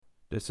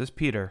This is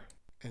Peter,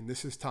 And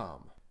this is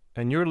Tom.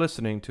 and you're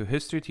listening to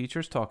History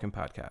Teachers Talking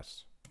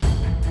Podcasts.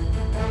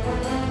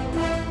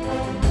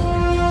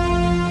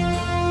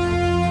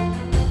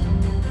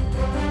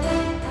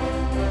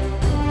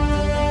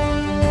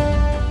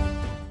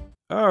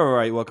 All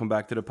right, welcome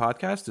back to the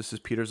podcast. This is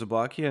Peter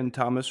Zablocki and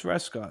Thomas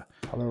Reska.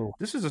 Hello.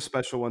 This is a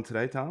special one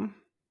today, Tom.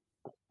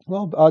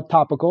 Well,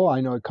 topical. I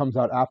know it comes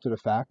out after the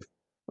fact,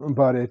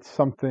 but it's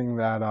something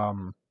that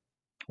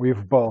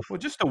we've both Well,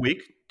 just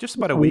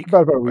about a week,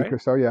 about a week right? or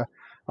so. Yeah.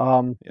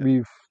 Yeah.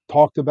 We've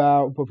talked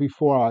about, but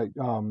before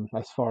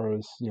as far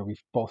as we've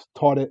both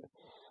taught it.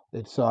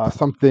 It's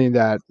something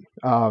that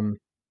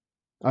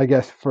I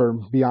guess, for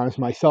be honest,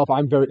 myself,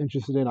 I'm very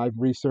interested in. I've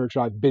researched.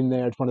 I've been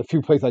there. It's one of the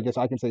few places I guess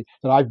I can say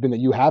that I've been that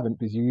you haven't,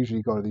 because you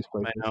usually go to these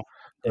places. I know.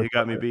 You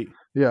got me beat.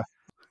 Yeah.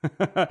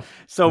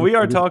 So we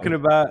are talking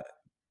about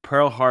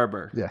Pearl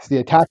Harbor. Yes, the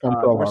attack on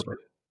Pearl Harbor.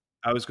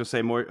 I was going to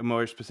say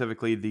more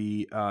specifically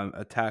the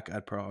attack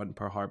at Pearl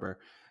Harbor.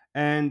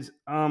 And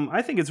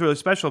I think it's really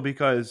special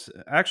because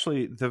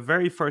actually the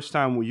very first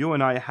time you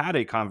and I had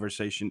a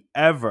conversation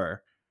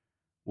ever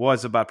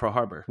was about Pearl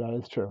Harbor. That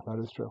is true. That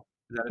is true.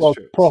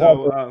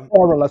 Pearl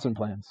Harbor lesson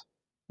plans.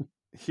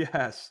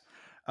 Yes.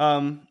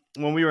 When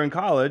we were in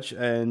college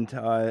and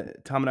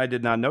Tom and I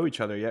did not know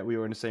each other yet, we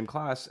were in the same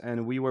class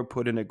and we were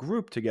put in a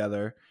group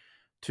together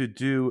to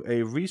do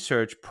a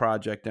research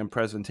project and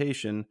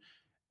presentation.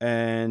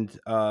 And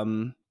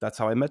that's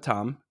how I met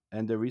Tom.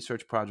 And the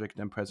research project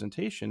and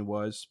presentation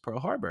was Pearl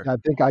Harbor. I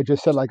think I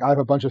just said, I have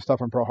a bunch of stuff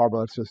on Pearl Harbor.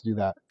 Let's just do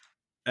that.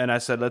 And I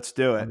said, let's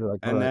do it.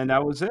 Then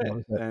that was it.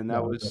 And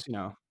that was,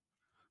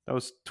 that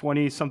was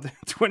 20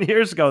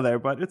 years ago there,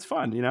 but it's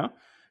fun,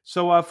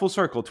 So full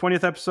circle,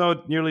 20th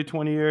episode, nearly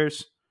 20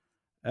 years.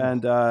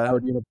 And I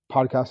would do a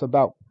podcast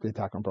about the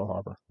attack on Pearl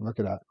Harbor. Look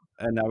at that.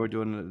 And now we're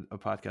doing a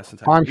podcast.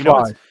 Time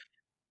flies.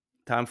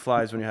 Time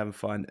flies when you're having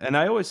fun. And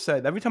I always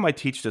say, every time I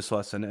teach this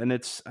lesson, and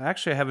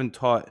I haven't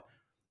taught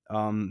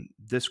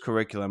this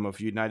curriculum of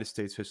United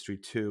States History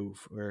 2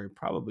 for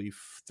probably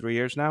 3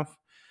 years now.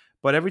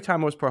 But every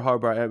time it was Pearl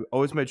Harbor, I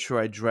always made sure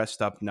I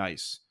dressed up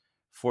nice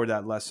for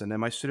that lesson. And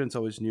my students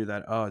always knew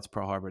that, it's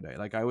Pearl Harbor Day.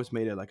 Like I always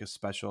made it like a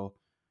special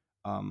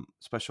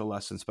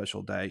lesson,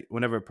 special day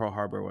whenever Pearl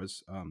Harbor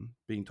was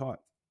being taught.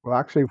 Well,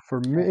 actually, for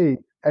me,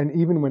 and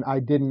even when I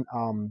didn't,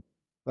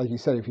 like you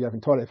said, if you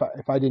haven't taught it,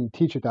 if I didn't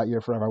teach it that year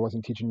forever, I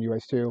wasn't teaching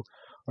US2,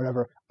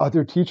 whatever,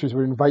 other teachers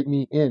would invite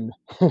me in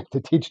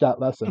to teach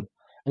that lesson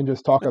and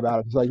just talk about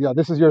it. It's like,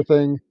 this is your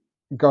thing.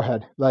 Go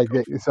ahead.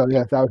 So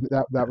yeah,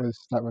 that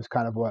was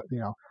kind of what,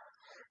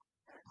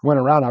 went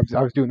around.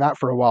 I was doing that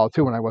for a while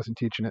too when I wasn't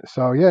teaching it.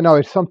 So yeah, no,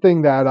 it's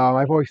something that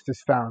I've always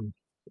just found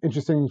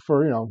interesting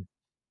for,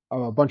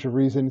 a bunch of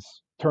reasons.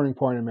 Turning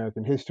point in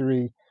American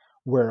history,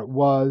 where it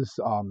was,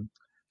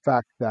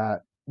 fact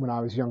that when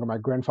I was younger, my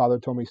grandfather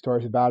told me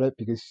stories about it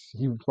because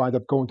he wound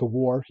up going to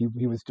war.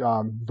 He was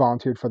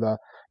volunteered for the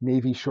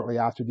Navy shortly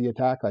after the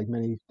attack, like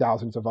many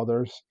thousands of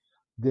others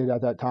did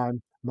at that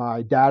time.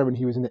 My dad, when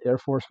he was in the Air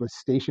Force, was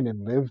stationed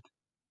and lived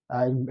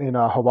in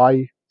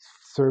Hawaii,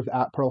 served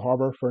at Pearl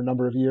Harbor for a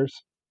number of years.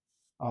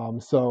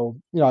 So,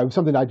 it was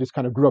something I just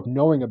kind of grew up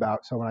knowing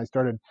about. So when I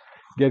started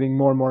getting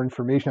more and more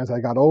information as I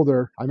got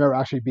older, I remember I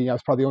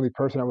was probably the only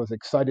person that was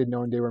excited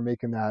knowing they were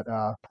making that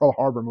Pearl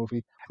Harbor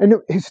movie. And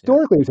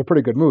historically, it's a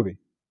pretty good movie.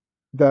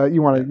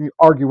 You want to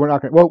argue we're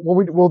not going to,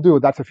 we'll do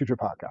it. That's a future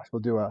podcast.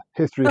 We'll do a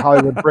history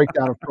Hollywood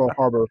breakdown of Pearl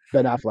Harbor,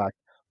 Ben Affleck.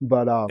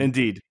 But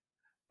Indeed.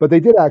 But they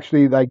did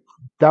actually,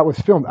 that was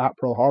filmed at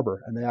Pearl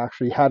Harbor, and they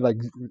actually had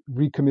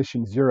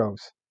recommissioned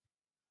Zeros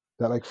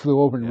that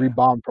flew over and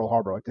rebombed Pearl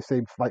Harbor, the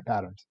same flight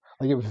patterns.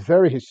 It was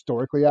very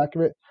historically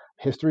accurate,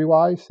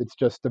 history-wise. It's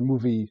just the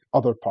movie,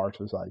 other parts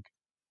was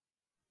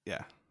they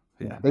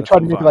tried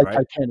to make it like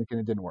Titanic, and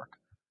it didn't work.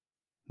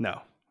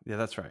 No,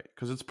 that's right,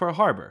 because it's Pearl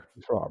Harbor.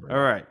 It's Pearl Harbor.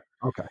 All right.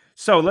 Okay.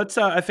 So let's.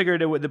 I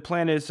figured what the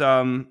plan is.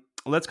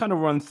 Let's kind of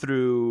run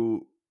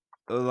through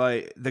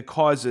the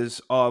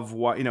causes of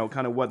what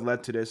kind of what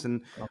led to this,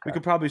 and we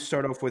could probably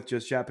start off with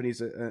just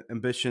Japanese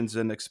ambitions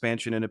and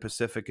expansion in the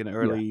Pacific in the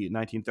early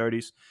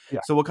 1930s.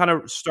 Yeah. So we'll kind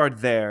of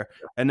start there,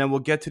 and then we'll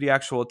get to the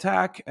actual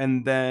attack,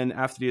 and then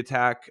after the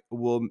attack,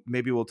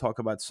 we'll talk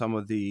about some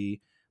of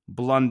the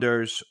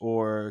blunders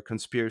or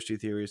conspiracy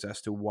theories as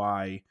to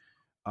why.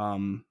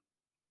 Some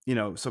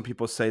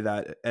people say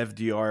that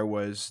FDR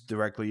was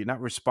directly not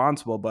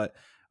responsible, but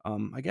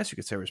I guess you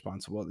could say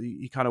responsible.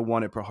 He kind of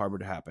wanted Pearl Harbor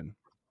to happen.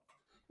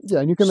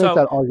 Yeah, and you can make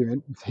that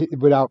argument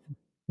without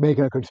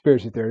making a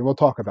conspiracy theory. We'll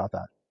talk about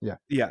that. Yeah.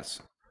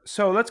 Yes.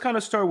 So let's kind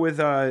of start with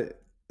the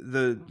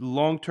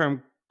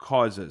long-term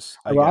causes.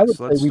 I would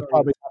say we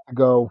probably have to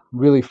go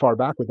really far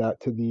back with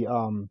that to the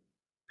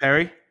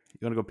Perry.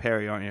 You're gonna go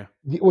Perry, aren't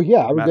you? Well,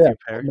 yeah, I would.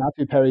 Perry.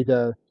 Matthew Perry,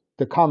 the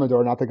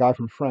Commodore, not the guy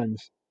from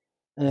Friends.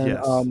 And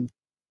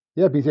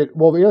yes. Because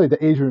really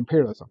the age of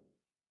imperialism,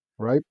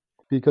 right?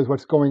 Because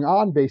what's going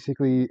on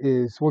basically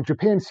is,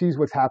 Japan sees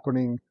what's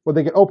happening. Well,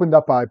 they get opened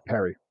up by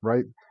Perry,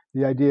 right?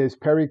 The idea is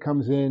Perry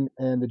comes in,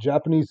 and the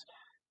Japanese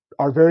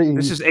are very.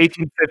 This is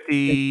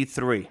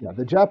 1853. Yeah,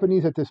 the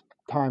Japanese at this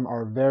time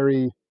are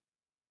very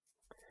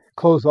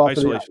closed off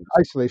to the Isolationist.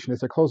 isolationists.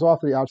 They're closed off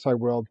to the outside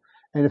world.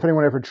 And if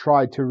anyone ever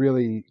tried to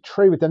really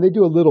trade with them, they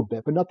do a little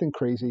bit, but nothing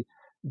crazy.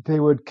 They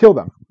would kill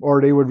them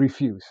or they would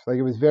refuse. Like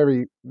it was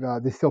very,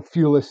 they're still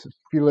feudalist.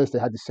 Feudalist. They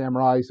had the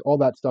samurais. All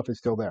that stuff is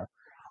still there.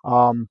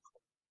 Um,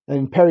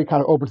 and Perry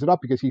kind of opens it up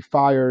because he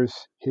fires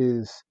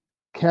his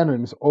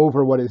cannons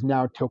over what is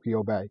now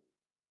Tokyo Bay.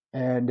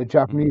 And the Hmm.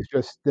 Japanese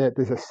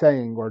there's a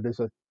saying or there's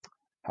a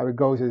how it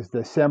goes is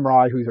the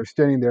samurai who are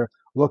standing there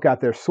look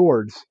at their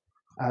swords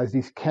as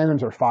these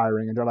cannons are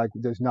firing, and they're like,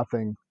 "There's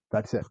nothing.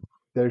 That's it.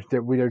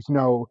 There's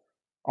no.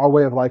 Our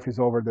way of life is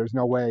over. There's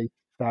no way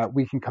that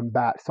we can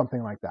combat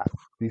something like that.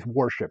 These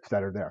warships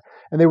that are there,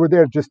 and they were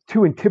there just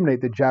to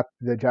intimidate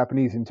the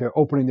Japanese into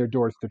opening their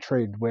doors to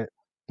trade with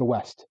the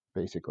West,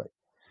 basically.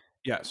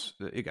 Yes,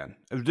 again,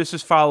 this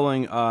is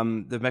following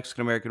the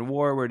Mexican American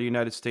War, where the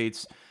United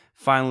States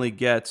finally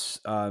gets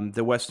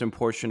the western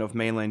portion of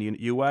mainland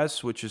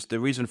U.S., which is the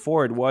reason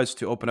for it was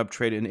to open up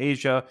trade in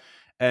Asia.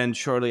 And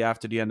shortly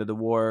after the end of the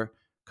war,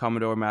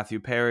 Commodore Matthew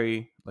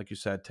Perry, like you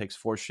said, takes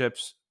 4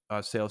 ships,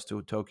 sails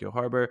to Tokyo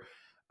Harbor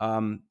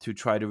to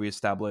try to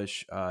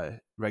reestablish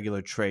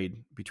regular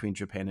trade between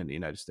Japan and the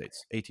United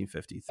States, And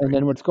 1853.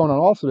 then what's going on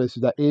also is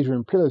that Asian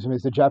imperialism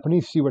is the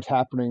Japanese see what's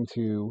happening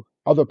to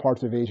other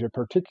parts of Asia,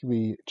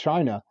 particularly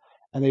China,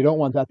 and they don't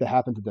want that to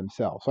happen to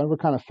themselves. So we're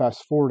kind of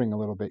fast forwarding a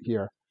little bit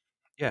here,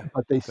 Yeah,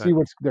 but they see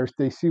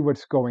good.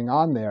 what's going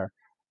on there,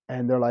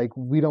 and they're like,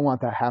 we don't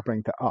want that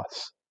happening to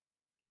us.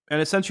 And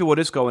essentially, what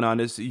is going on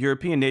is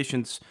European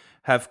nations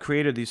have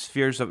created these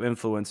spheres of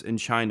influence in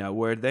China,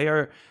 where they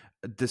are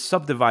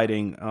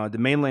subdividing the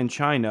mainland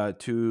China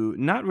to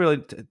not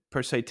really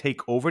per se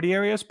take over the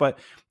areas, but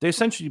they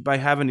essentially, by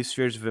having these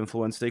spheres of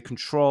influence, they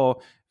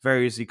control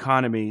various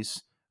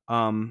economies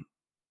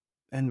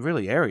and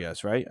really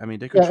areas, right? I mean,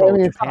 they Yeah, I control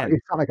mean, Japan.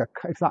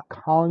 it's not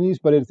colonies,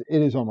 but it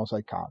is almost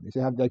like colonies.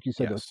 They have, like you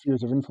said, those Yes.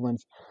 spheres of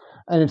influence,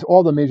 and it's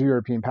all the major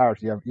European powers.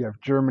 You have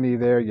Germany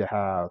there. You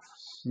have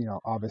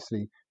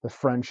obviously the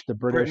French, the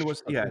British, Britain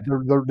was, yeah.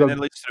 the And then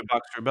leads to the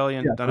Boxer yeah,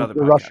 Rebellion, another the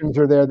podcast. Russians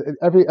are there.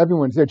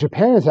 Everyone's there.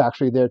 Japan is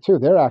actually there too.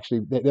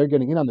 They're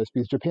getting in on this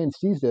because Japan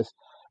sees this,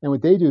 and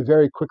what they do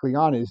very quickly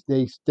on is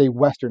they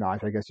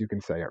westernize, I guess you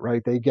can say it,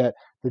 right? They get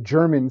the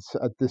Germans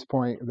at this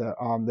point.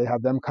 They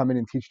have them come in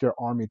and teach their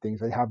army things.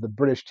 They have the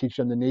British teach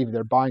them the Navy.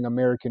 They're buying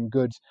American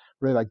goods,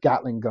 really like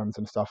Gatling guns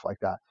and stuff like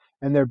that.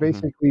 And they're Hmm.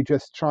 basically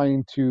just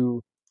trying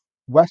to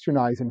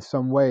westernize in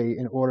some way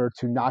in order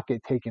to not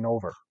get taken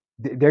over.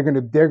 They're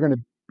gonna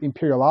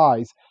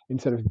imperialize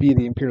instead of be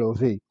the imperial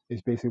Z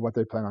is basically what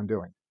they plan on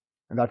doing,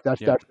 and Yeah.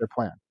 that's their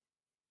plan.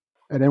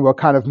 And then what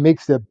kind of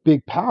makes the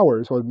big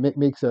powers, or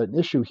makes an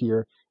issue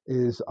here,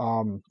 is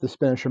the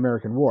Spanish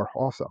American War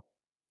also.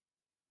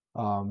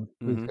 Hmm.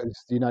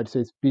 Because the United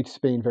States beats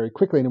Spain very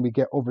quickly, and then we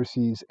get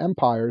overseas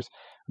empires.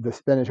 The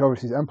Spanish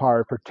overseas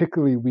empire,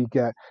 particularly, we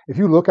get if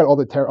you look at a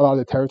lot of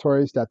the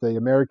territories that the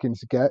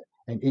Americans get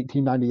in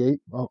 1898,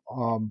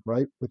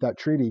 right, with that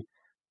treaty,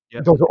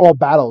 Yep. those are all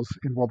battles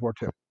in World War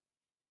II.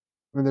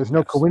 And there's no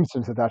Yes.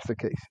 coincidence that that's the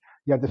case.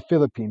 You have the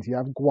Philippines, you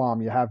have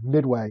Guam, you have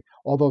Midway,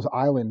 all those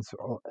islands,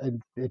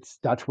 and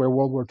that's where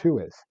World War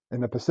II is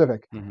in the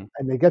Pacific. Hmm.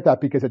 And they get that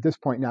because at this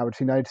point now it's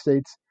the United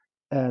States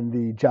and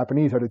the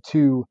Japanese are the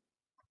two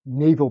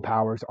naval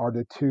powers, are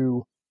the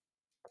two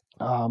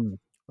um,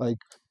 like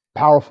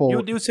powerful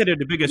You would say they're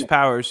the biggest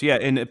powers, yeah,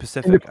 in the in the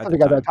Pacific at the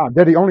Pacific at that time. time.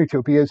 They're the only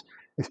two because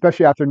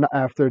especially after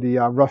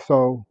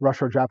the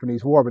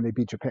Russo-Japanese War when they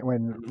beat Japan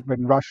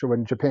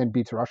when Japan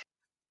beats Russia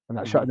and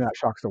Hmm. that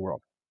shocks the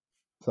world.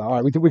 So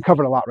all right, we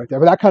covered a lot right there,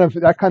 but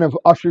that kind of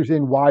ushers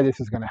in why this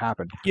is going to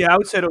happen. Yeah, I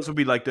would say those would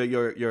be like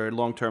your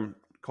long term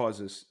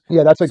causes.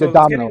 Yeah, that's like the So it's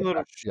getting domino a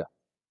little effect. Yeah,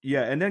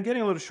 yeah, and then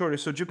getting a little shorter.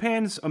 So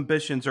Japan's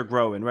ambitions are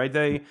growing, right?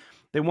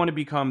 They want to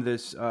become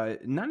this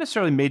not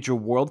necessarily major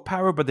world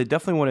power, but they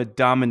definitely want to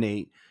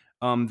dominate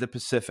the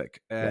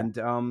Pacific. yeah. And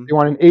They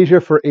want an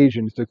Asia for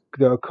Asians,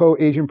 the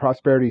co-Asian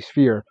prosperity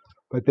sphere,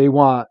 but they're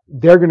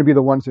going to be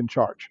the ones in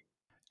charge.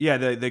 yeah,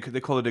 they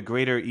call it the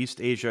Greater East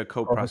Asia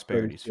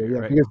Co-prosperity Co-Prosperity sphere, Sphere,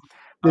 yeah, right? because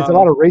there's a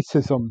lot Um, of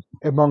racism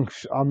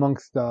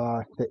amongst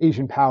the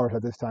Asian powers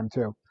at this time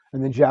too,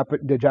 and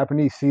the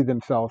Japanese see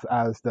themselves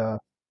as the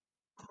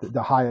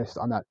highest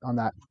on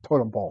that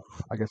totem pole,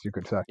 I guess you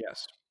could say.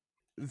 yes.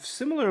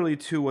 Similarly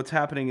to what's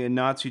happening in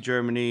Nazi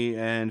Germany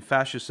and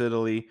fascist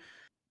Italy,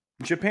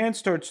 Japan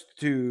starts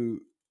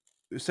to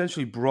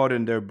essentially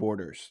broaden their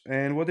borders.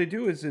 And what they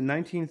do is in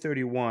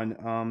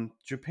 1931,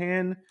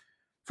 Japan,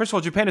 first of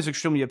all, Japan is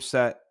extremely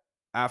upset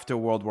after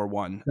World War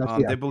One. That's yeah,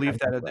 They yeah, believe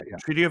that that's at the right. Yeah,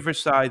 Treaty of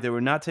Versailles, they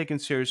were not taken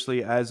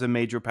seriously as a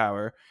major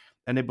power,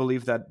 and they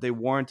believe that they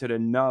warranted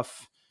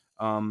enough.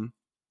 Um,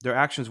 their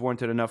actions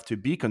warranted enough to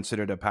be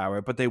considered a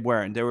power, but they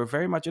weren't. They were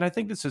very much, and I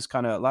think this is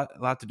kind of a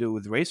lot to do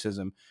with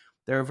racism.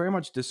 They were very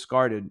much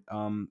discarded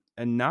and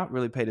not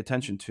really paid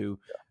attention to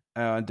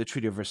the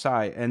Treaty of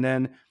Versailles, and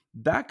then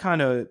that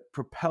kind of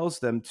propels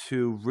them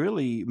to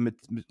really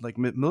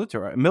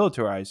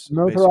militarize, basically,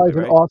 militarize and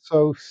right?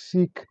 also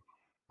seek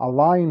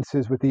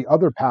alliances with the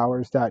other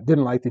powers that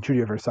didn't like the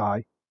Treaty of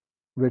Versailles,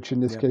 which in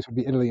this Yeah. case would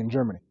be Italy and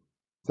Germany.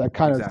 So that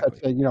kind of sets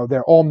Exactly. a,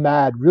 they're all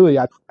mad really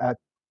at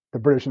the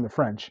British and the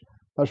French.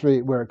 That's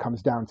really where it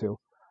comes down to.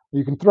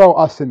 You can throw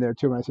us in there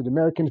too when I said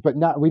Americans, but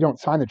not we don't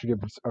sign the Treaty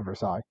of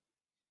Versailles.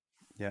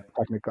 Yeah.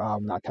 Technically,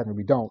 not technically,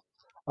 we don't.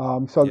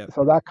 So Yep.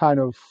 so that kind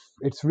of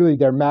it's really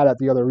they're mad at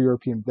the other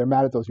European. They're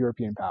mad at those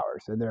European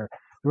powers, and they're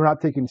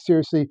not taken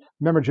seriously.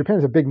 Remember, Japan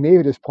is a big navy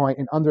at this point,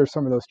 and under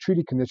some of those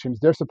treaty conditions,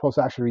 they're supposed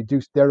to actually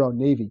reduce their own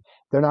navy.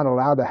 They're not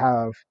allowed to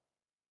have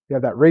you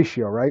have that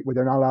ratio, right? Where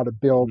they're not allowed to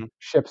build Hmm.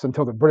 ships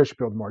until the British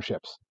build more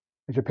ships.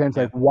 And Japan's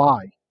like, Yeah.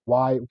 why?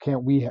 Why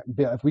can't we?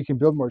 If we can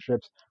build more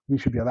ships, we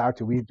should be allowed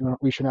to. We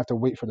shouldn't have to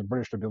wait for the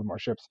British to build more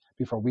ships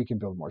before we can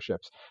build more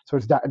ships. So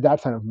it's that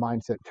kind of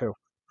mindset too.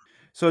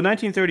 So in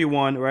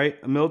 1931, right,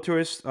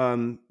 militarists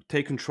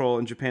take control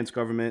in Japan's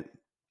government,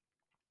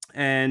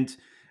 and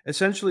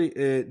essentially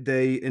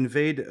they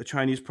invade a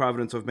Chinese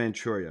province of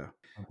Manchuria.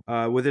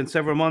 Within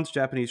several months,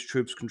 Japanese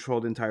troops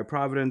controlled the entire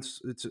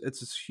province. It's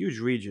this huge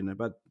region,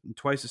 about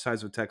twice the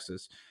size of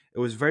Texas. It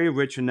was very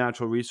rich in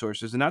natural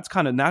resources, and that's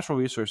kind of natural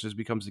resources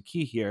becomes the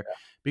key here,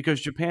 because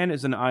Japan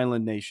is an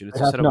island nation. They It's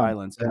a have set of none.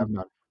 islands, They and have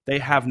none. they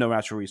have no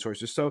natural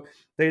resources. So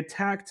they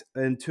attacked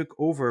and took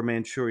over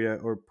Manchuria,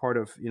 or part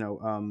of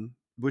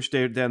which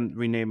they then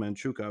renamed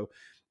Manchukuo,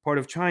 part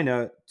of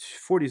China,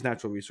 for these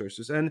natural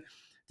resources. And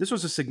this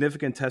was a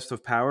significant test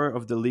of power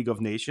of the League of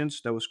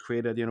Nations that was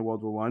created at the end of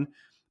World War One,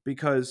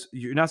 because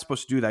you're not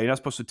supposed to do that. You're not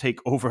supposed to take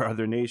over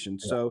other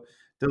nations. Yeah, So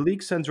the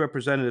League sends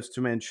representatives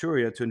to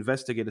Manchuria to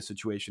investigate the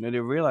situation, and they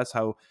realize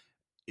how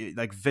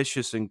like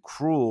vicious and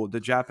cruel the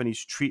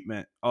Japanese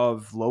treatment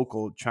of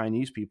local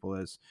Chinese people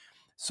is.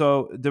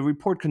 So the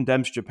report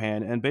condemns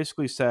Japan and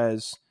basically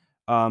says,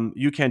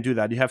 you can't do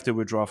that. You have to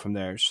withdraw from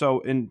there. So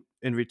in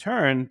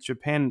return,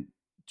 Japan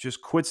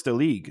just quits the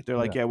league. They're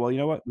like, yeah. yeah, well, you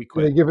know what? We They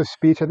quit. give a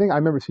speech. I think I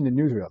remember seeing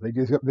the newsreel.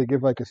 They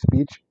give like a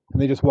speech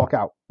and they just walk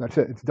out. That's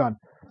it. It's done.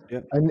 Yeah.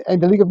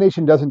 And the League of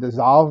Nations doesn't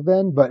dissolve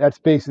then, but that's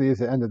basically is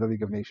the end of the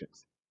League of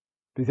Nations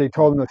because they Yeah.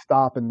 told them to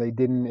stop and they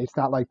didn't. It's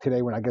not like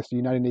today when I guess the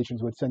United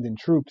Nations would send in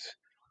troops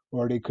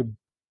or they could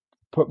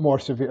put more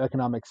severe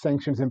economic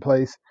sanctions in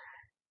place.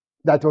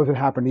 That doesn't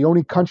happen. The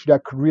only country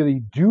that could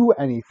really do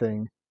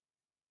anything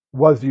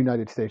was the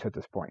United States at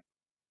this point.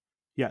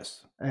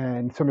 Yes.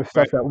 And some of the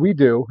stuff Right. that we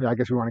do, I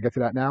guess we want to get to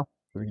that now.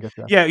 So we can get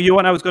to that. Yeah, you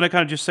want? I was going to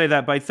kind of just say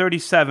that by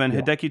 37,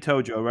 Yeah. Hideki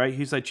Tojo, right?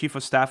 He's like chief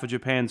of staff of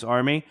Japan's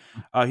army.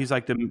 He's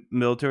like the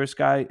militarist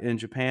guy in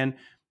Japan.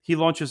 He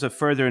launches a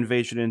further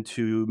invasion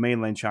into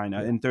mainland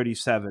China Yeah. in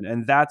 37,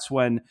 and that's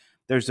when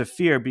there's a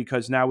fear,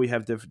 because now we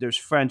have there's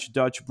French,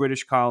 Dutch,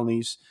 British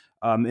colonies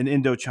in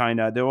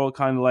Indochina. They're all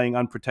kind of laying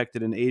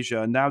unprotected in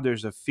Asia, and now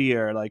there's a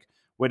fear like,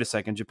 wait a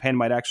second, Japan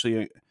might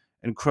actually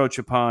encroach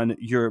upon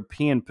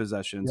European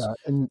possessions, Yeah.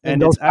 And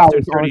and it's after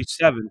those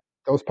 37.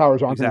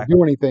 powers aren't going to Exactly.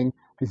 do anything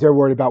because they're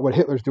worried about what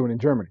Hitler's doing in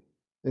Germany,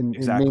 in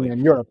Exactly.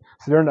 mainland Europe.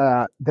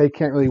 So they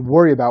can't really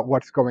worry about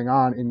what's going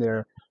on in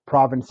their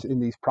province, in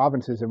these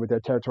provinces and with their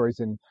territories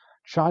in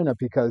China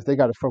because they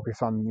got to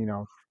focus on,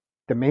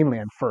 the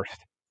mainland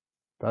first.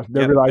 They're Yep,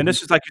 and realizing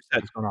this is like you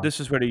said, what's going on. this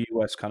is where the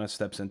US kinda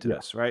steps into Yeah.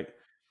 this, right?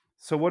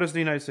 So what does the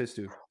United States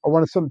do? Or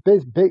one of some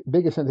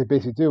biggest things they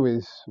basically do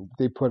is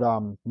they put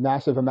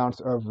massive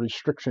amounts of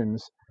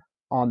restrictions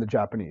on the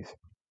Japanese.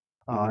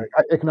 Mhm.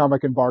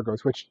 Economic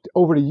embargoes, which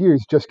over the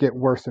years just get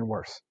worse and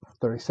worse.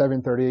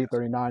 37, 38, Yes.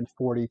 39,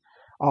 40,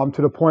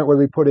 to the point where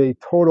we put a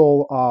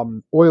total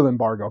oil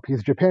embargo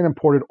because Japan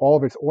imported all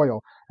of its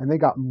oil and they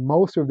got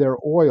most of their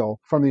oil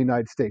from the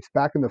United States.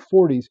 Back in the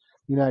 40s,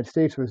 the United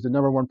States was the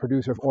number one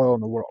producer of oil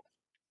in the world.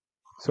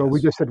 So we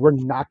Yes. just said we're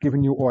not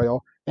giving you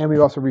oil, and we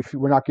also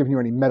we're not giving you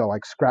any metal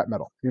like scrap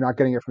metal. You're not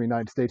getting it from the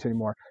United States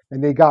anymore.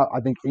 And they got I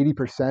think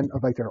 80%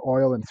 of like their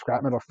oil and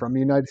scrap metal from the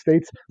United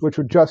States, which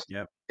would just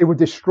Yep. it would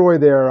destroy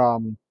their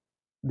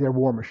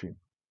war machine.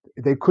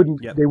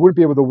 Yep. They wouldn't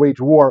be able to wage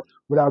war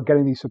without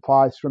getting these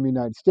supplies from the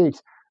United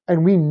States.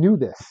 And we knew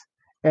this.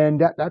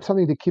 And that's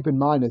something to keep in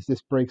mind as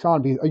this breaks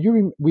on. Because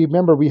we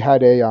remember we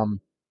had a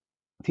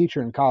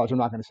teacher in college. I'm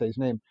not going to say his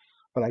name,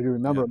 but I do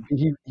remember Yep.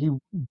 him. He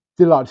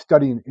did a lot of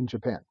studying in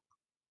Japan,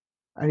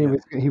 and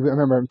Yep. I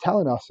remember him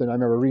telling us, and I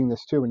remember reading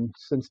this too. And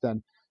since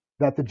then,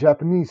 that the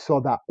Japanese saw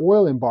that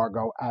oil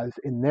embargo as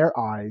in their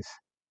eyes,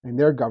 in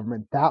their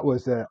government, that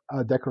was a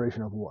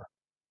declaration of war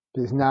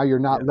because now you're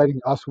not Yep. letting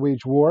us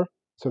wage war.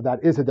 So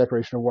that is a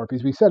declaration of war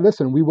because we said,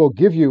 listen, we will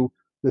give you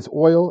this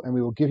oil and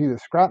we will give you the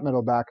scrap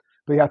metal back,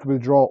 but you have to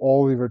withdraw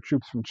all of your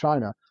troops from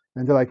China.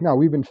 And they're like, no,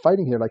 we've been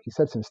fighting here, like you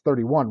said, since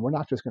 31. We're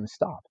not just going to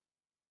stop.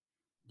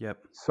 Yep.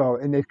 So,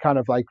 and they've kind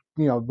of like,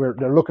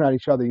 they're looking at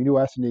each other. The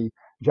U.S. and the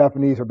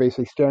Japanese are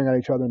basically staring at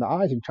each other in the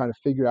eyes and trying to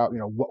figure out,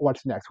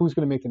 what's next? Who's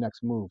going to make the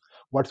next move?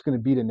 What's going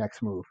to be the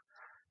next move?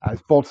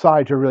 As both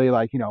sides are really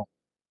like,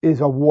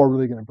 is a war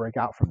really going to break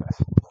out from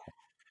this?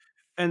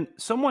 And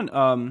someone,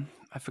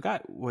 I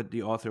forgot what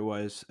the author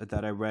was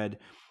that I read,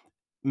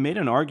 made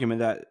an argument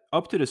that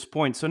up to this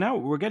point, so now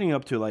we're getting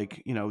up to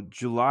like,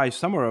 July,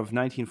 summer of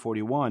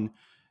 1941,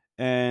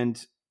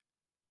 and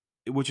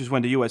which is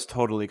when the US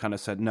totally kind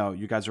of said, no,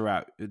 you guys are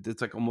out.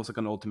 It's like almost like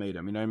an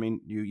ultimatum. You know what I mean?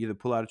 You either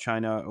pull out of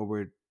China or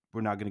we're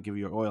we're not going to give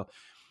you your oil.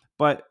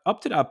 But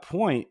up to that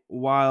point,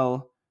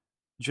 while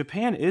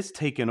Japan is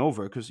taken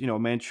over, because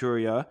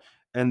Manchuria,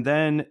 and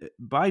then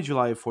by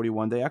July of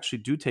 41, they actually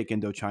do take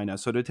Indochina.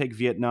 So they take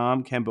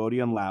Vietnam,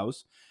 Cambodia, and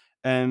Laos.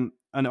 And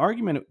an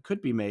argument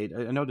could be made.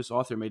 I know this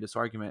author made this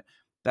argument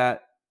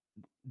that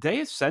they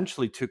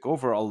essentially took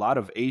over a lot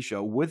of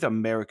Asia with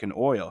American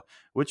oil,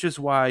 which is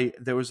why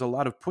there was a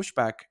lot of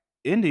pushback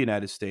in the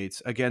United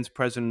States against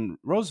President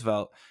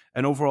Roosevelt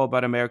and overall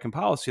about American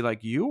policy.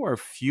 Like, you are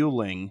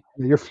fueling.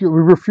 We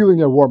were fueling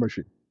their war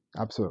machine.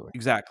 Absolutely.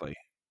 Exactly.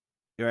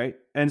 Right,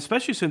 and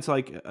especially since,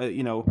 like,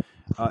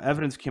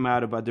 evidence came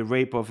out about the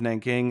rape of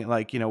Nanking.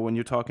 Like, when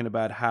you're talking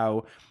about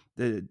how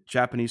the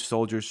Japanese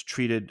soldiers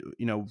treated,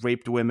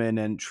 raped women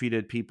and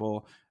treated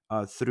people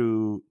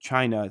through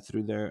China,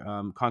 through their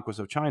conquest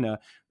of China.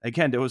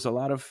 Again, there was a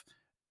lot of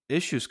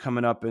issues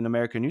coming up in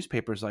American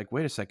newspapers. Like,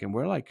 wait a second,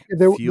 we're like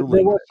There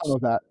fueling was some this.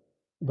 of that,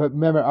 but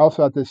remember,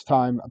 also at this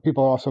time,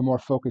 people are also more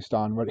focused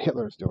on what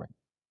Hitler is doing,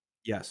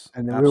 Yes,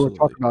 and then we were absolutely.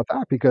 talking about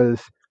that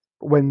because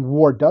when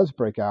war does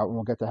break out, and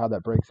we'll get to how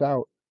that breaks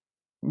out,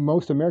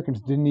 most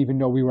Americans didn't even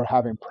know we were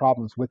having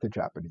problems with the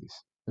Japanese.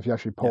 If you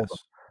actually polled them,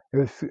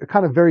 Yes. it was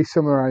kind of very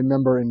similar. I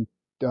remember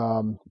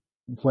um,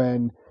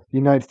 when the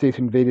United States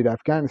invaded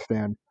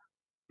Afghanistan,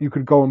 you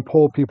could go and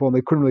poll people, and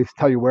they couldn't really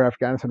tell you where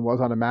Afghanistan was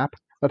on a map.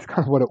 That's kind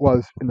of what it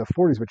was in the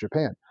 40s with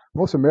Japan.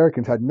 Most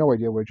Americans had no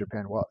idea where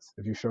Japan was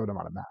if you showed them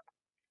on a map.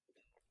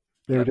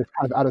 They were Yep. just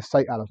kind of out of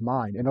sight, out of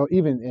mind. And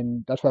even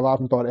and that's why a lot of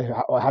them thought it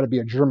had to be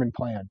a German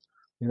plan.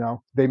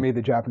 They made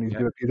the Japanese Yep.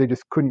 do it because they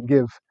just couldn't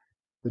give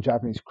the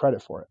Japanese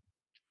credit for it.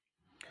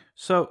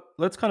 So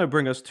let's kind of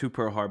bring us to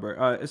Pearl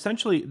Harbor.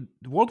 Essentially,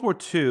 World War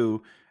II,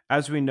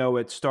 as we know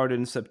it, started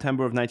in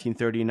September of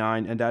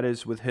 1939, and that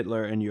is with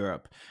Hitler in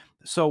Europe.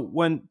 So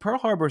when Pearl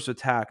Harbor is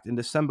attacked in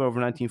December of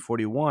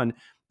 1941,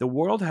 the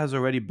world has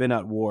already been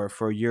at war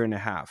for a year and a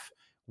half.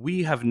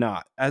 We have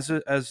not. As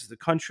the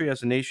country,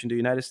 as a nation, the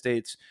United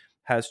States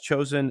has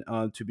chosen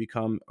to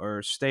become,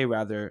 or stay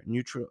rather,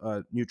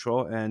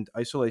 neutral and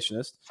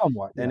isolationist.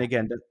 Somewhat, And yeah.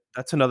 again,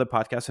 that's another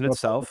podcast in Well,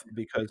 itself,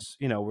 because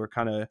we're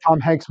kind of Tom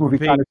Hanks we're movie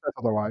kind being of says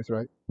otherwise,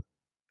 right?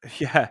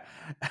 yeah,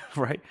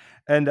 right.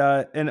 And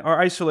our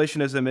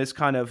isolationism is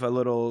kind of a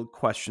little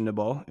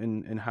questionable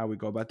in how we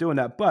go about doing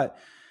that. But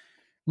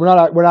We're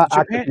not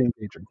Japan, actively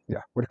engaging.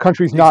 Yeah, where the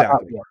country's not at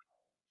exactly. war.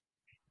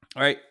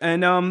 All right.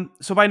 And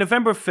so by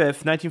November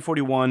 5th,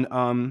 1941,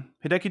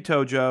 Hideki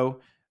Tojo,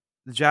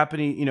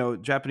 the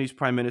Japanese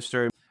prime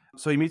minister,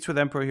 so he meets with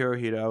Emperor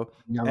Hirohito,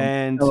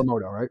 and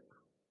Yamamoto, right?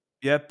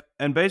 yep,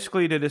 and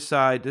basically they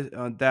decide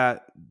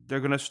that they're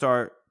going to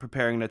start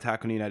preparing an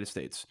attack on the United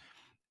States.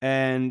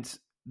 And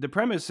the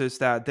premise is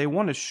that they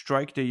want to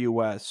strike the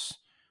US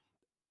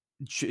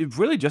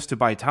really just to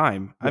buy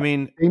time. I Yeah,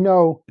 mean, they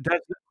know.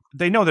 that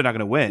they know they're not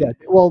going to Yeah, win.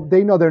 well,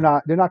 they know they're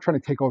not trying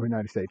to take over the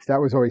United States.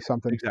 That was always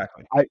something.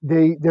 Exactly. I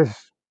they there's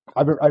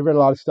I read a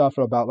lot of stuff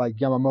about like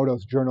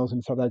Yamamoto's journals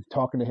and stuff like that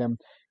talking to him.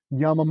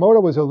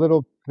 Yamamoto was a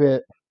little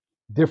bit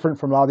different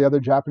from a lot of the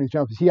other Japanese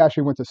generals. He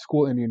actually went to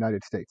school in the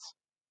United States,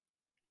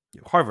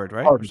 Harvard,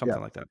 right? Or Harvard, yeah,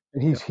 something like that.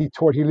 and Yep.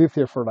 he lived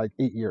there for like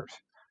 8 years,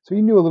 so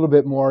he knew a little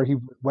bit more. He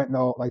went in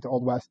the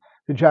Old West.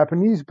 The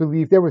Japanese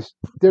believed there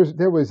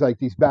was like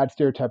these bad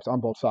stereotypes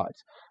on both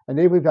sides, and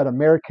they believed that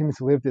Americans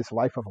lived this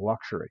life of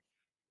luxury.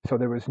 So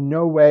there was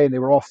no way, and they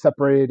were all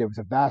separated. It was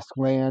a vast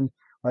land,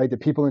 right? The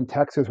people in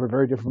Texas were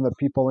very different from the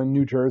people in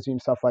New Jersey and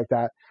stuff like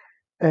that.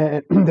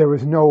 And there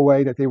was no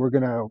way that they were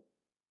going to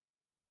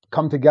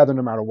come together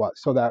no matter what.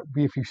 So that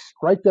if you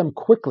strike them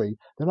quickly,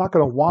 they're not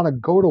going to want to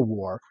go to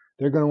war.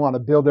 They're going to want to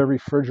build their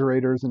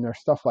refrigerators and their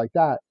stuff like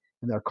that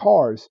and their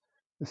cars.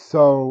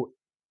 So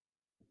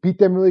beat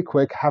them really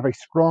quick, have a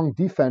strong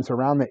defense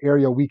around the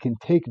area we can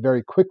take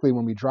very quickly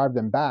when we drive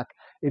them back.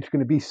 It's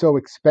going to be so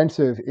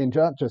expensive in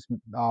just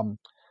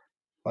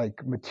like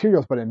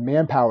materials, but in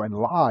manpower and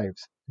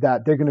lives,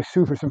 that they're going to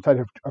sue for some type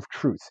of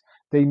truce.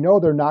 They know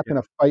they're not Yep.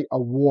 going to fight a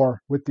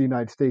war with the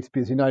United States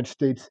because the United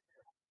States,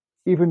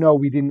 even though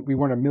we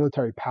weren't a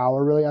military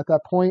power really at that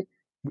point,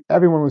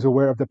 everyone was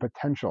aware of the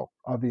potential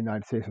of the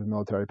United States as a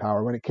military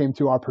power when it came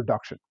to our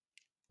production,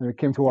 when it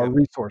came to our Yep.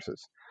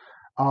 resources.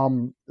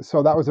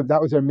 So that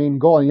was their main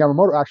goal. And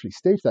Yamamoto actually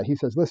states that he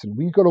says, "Listen,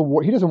 we go to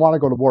war." He doesn't want to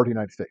go to war with the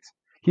United States.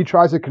 He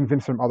tries to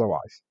convince them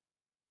otherwise,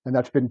 and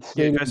that's been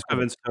Yeah, you stated. guys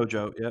convinced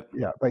Tojo. Yep.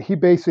 Yeah, but he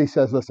basically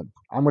says, "Listen,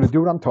 I'm going to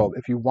do what I'm told.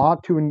 If you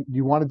want to and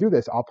you want to do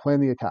this, I'll plan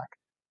the attack."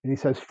 And he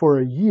says, "For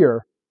a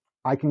year,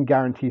 I can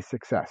guarantee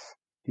success."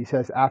 He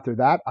says, "After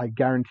that, I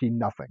guarantee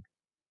nothing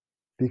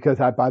because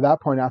by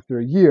that point, after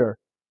a year,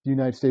 the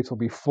United States will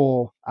be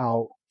full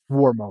out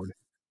war mode,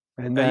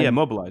 and Yeah, then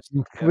mobilized.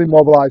 fully Yep.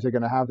 mobilized. They're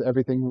going to have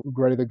everything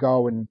ready to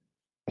go." And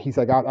he's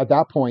like, at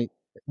that point,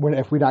 when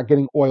if we're not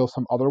getting oil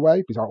some other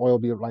way, because our oil will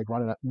be like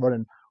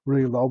running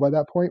really low by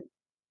that point,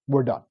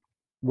 we're done.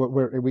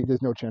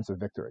 There's no chance of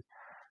victory.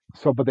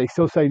 So, but they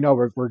still say no.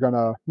 We're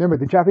gonna remember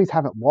the Japanese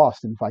haven't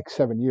lost in like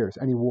 7 years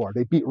any war.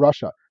 They beat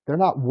Russia. They're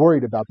not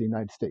worried about the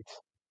United States.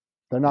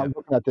 They're not Yep.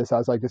 looking at this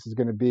as like this is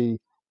going to be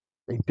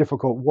a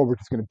difficult war. We're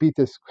just going to beat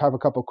this, have a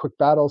couple quick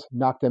battles,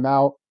 knock them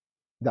out,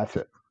 That's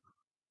it.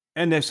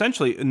 And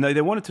essentially, and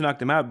they wanted to knock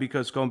them out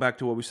because going back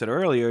to what we said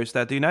earlier, is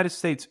that the United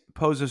States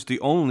poses the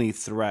only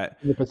threat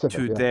In the Pacific,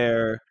 to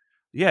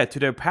yeah.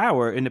 their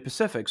power in the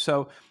Pacific.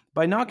 So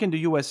by knocking the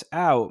U.S.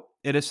 out,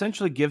 it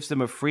essentially gives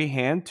them a free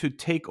hand to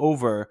take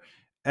over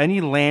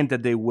any land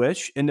that they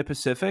wish in the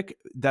Pacific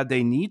that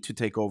they need to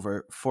take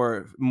over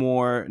for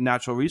more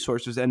natural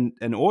resources and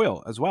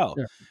oil as well.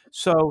 Yeah.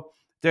 So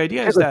the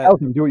idea is Hitler that, tells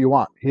them, do what you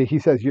want. He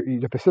says,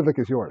 the Pacific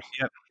is yours.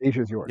 yep,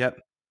 Asia is yours. yep.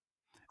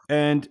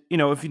 And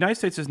if the United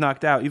States is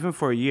knocked out, even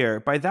for a year,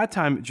 by that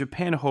time,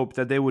 Japan hoped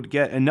that they would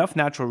get enough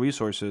natural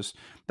resources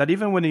that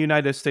even when the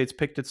United States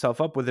picked itself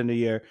up within a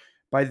year,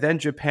 by then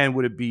Japan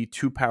would be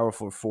too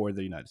powerful for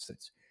the United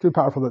States. Too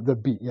powerful to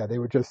beat. Yeah, it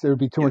would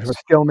be too much of a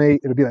Yes.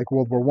 stalemate. It would be like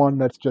World War One.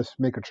 Let's just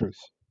make a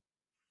truce.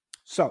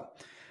 So,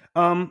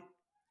 um,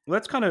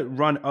 let's kind of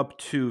run up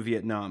to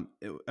Vietnam.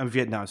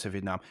 Vietnam, say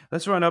Vietnam.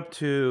 Let's run up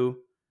to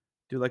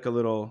do like a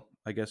little,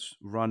 I guess,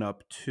 run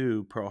up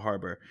to Pearl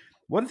Harbor.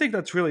 One thing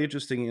that's really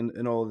interesting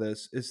in all of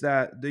this is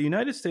that the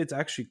United States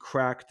actually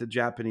cracked the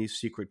Japanese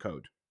secret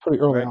code, Pretty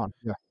early right? on.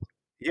 Yeah.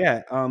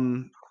 Yeah,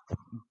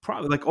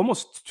 probably like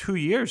almost 2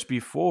 years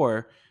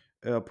before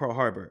Pearl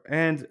Harbor,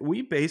 and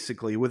we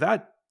basically,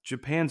 without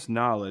Japan's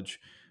knowledge,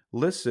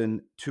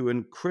 listen to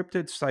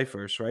encrypted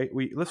ciphers. Right,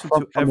 we listened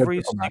to From their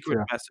diplomats.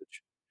 Yeah.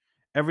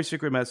 every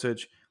secret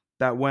message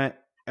that went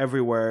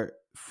everywhere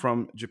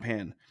from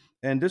Japan,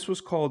 and this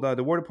was called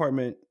the War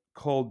Department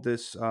called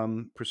this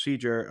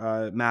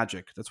procedure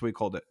magic. That's what we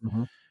called it.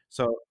 Hmm.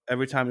 So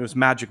every time it was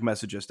magic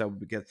messages that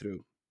would get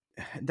through.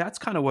 That's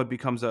kind of what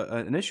becomes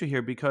an issue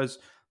here because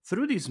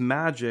through these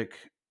magic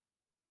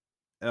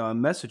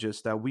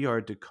messages that we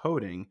are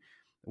decoding,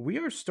 we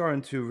are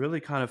starting to really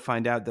kind of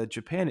find out that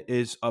Japan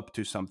is up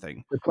to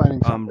something. They're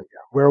planning Um, something. Yeah.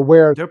 We're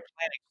aware they're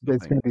planning there's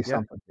going something. to be Yeah.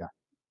 something. Yeah.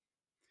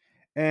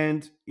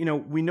 And,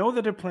 we know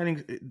that they're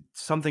planning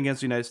something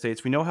against the United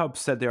States. We know how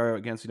upset they are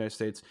against the United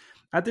States.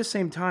 At the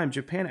same time,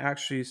 Japan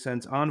actually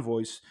sends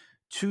envoys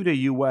to the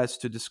US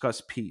to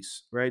discuss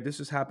peace, right? This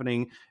is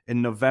happening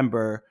in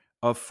November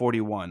of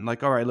 41.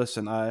 Like, all right,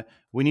 listen,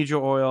 we need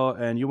your oil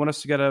and you want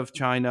us to get out of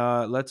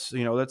China. Let's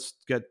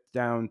get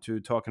down to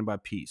talking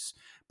about peace.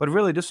 But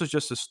really, this was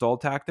just a stall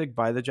tactic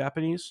by the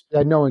Japanese. They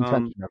had no Um,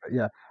 intention of it.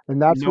 Yeah.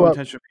 And that's no what.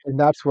 intention. And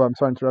that's what I'm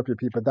sorry to interrupt you,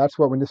 Pete. But that's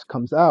what when this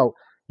comes out,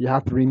 you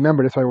have to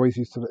remember. This I always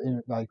used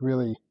to like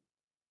really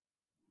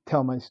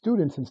tell my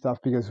students and stuff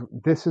because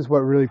this is what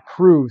really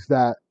proves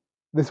that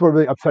this is what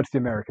really upsets the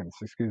Americans.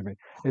 Excuse me,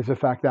 is the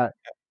fact that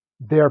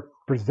they're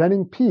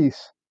presenting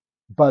peace,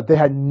 but they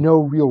had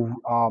no real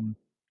plan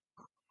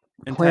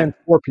Intent.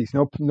 for peace,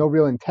 no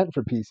real intent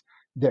for peace.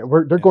 They're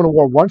Yeah. going to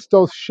war once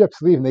those ships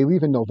leave, and they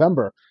leave in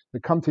November. They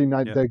come to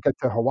Yeah. they get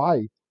to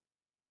Hawaii.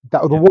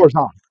 That the Yeah. war's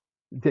on.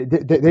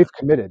 Yeah. They've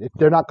committed.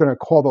 They're not going to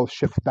call those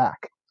ships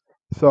back.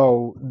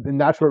 So, and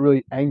that's what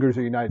really angers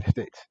the United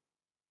States.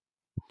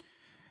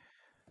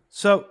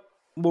 So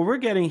what we're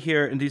getting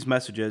here in these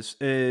messages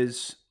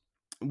is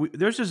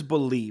there's this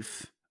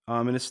belief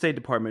in the State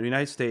Department of the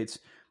United States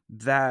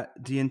that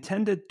the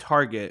intended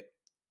target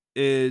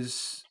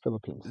is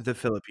Philippines, the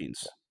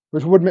Philippines,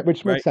 which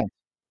right? makes sense.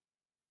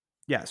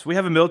 Yes, we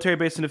have a military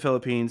base in the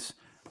Philippines.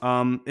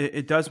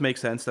 It does make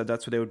sense that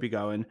that's where they would be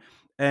going.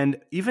 And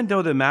even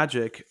though the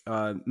magic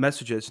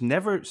messages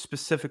never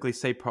specifically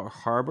say Pearl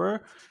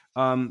Harbor,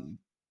 um,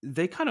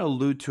 they kind of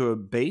allude to a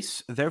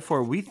base.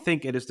 Therefore, we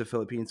think it is the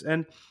Philippines.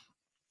 And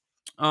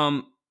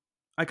um,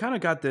 I kind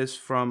of got this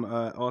from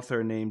an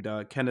author named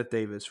Kenneth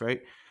Davis,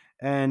 right?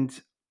 And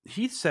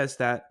he says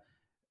that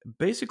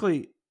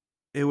basically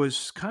it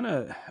was kind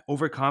of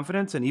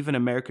overconfidence and even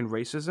American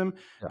racism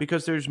Yeah,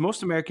 because there's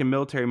most American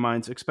military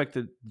minds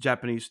expected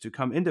Japanese to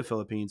come into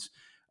Philippines,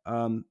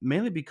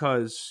 mainly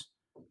because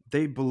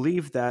they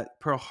believed that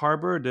Pearl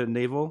Harbor, the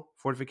naval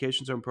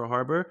fortifications on Pearl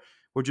Harbor,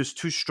 were just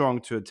too strong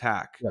to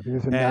attack, yeah,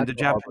 because it's a and the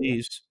natural harbor. Yeah.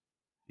 Japanese.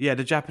 Yeah,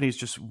 the Japanese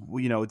just,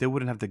 they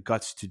wouldn't have the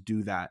guts to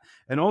do that.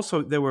 And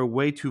also, they were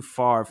way too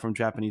far from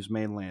Japanese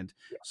mainland.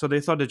 So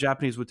they thought the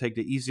Japanese would take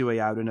the easy way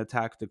out and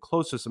attack the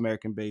closest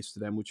American base to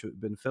them, which would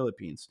have been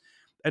Philippines.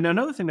 And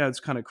another thing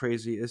that's kind of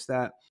crazy is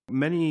that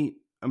many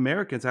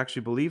Americans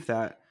actually believe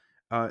that.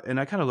 And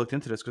I kind of looked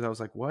into this because I was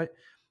like, what?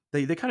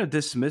 They kind of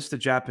dismissed the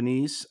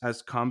Japanese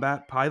as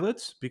combat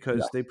pilots Yeah,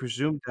 because they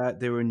presumed that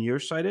they were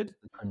nearsighted.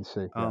 I couldn't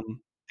see. Yeah.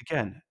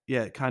 Again,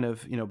 yeah, kind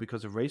of,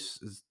 because of race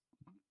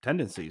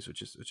tendencies,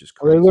 which is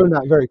Well, they learned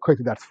crazy. that very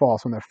quickly. That's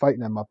false when they're fighting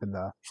them up in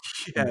the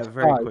Yeah, very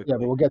sky. Yeah, but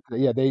quickly. we'll get to that.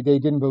 Yeah, they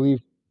didn't believe.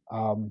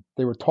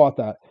 They were taught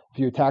that if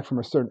you attack from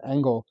a certain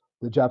angle,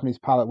 the Japanese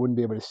pilot wouldn't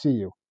be able to see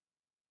you.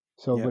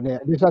 So, Yeah, but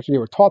this actually they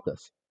were taught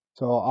this.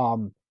 So,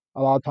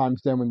 a lot of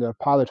times then when the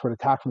pilots would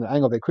attack from the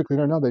angle, they quickly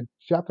learn, no, the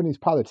Japanese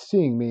pilot's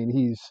seeing me and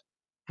he's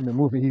in the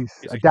movie, he's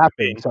he's a human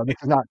adapting. being. So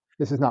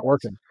this is not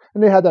working.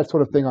 And they had that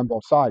sort of thing on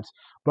both sides.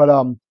 But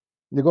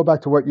to go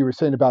back to what you were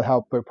saying about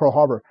how Pearl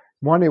Harbor,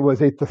 one, it was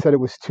they said it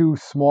was too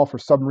small for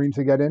submarines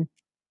to get in,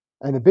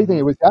 and the big thing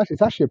Hmm.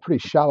 it's actually a pretty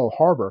shallow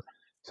harbor.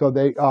 So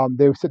they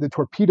said the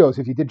torpedoes,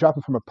 if you did drop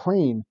them from a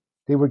plane,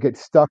 they would get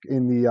stuck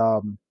in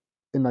the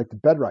in like the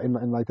bedrock in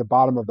like the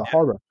bottom of the Yeah.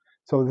 harbor.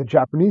 So the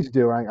Japanese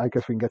do, I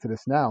guess we can get to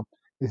this now,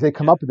 is they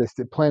come Yeah. up with this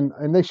plan,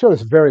 and they showed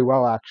us very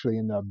well actually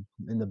in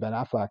the Ben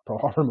Affleck Pearl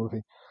Harbor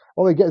movie.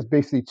 All they get is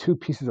basically two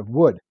pieces of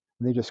wood,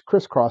 and they just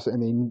crisscross it,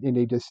 and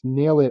they just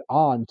nail it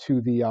on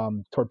to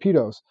the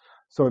torpedoes,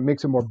 so it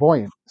makes it more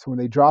buoyant. So when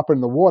they drop it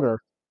in the water,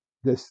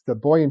 the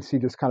buoyancy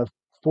just kind of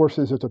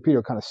forces the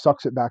torpedo, kind of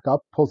sucks it back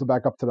up, pulls it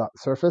back up to the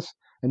surface,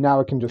 and now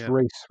it can just Yeah.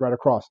 race right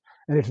across.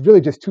 And it's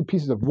really just two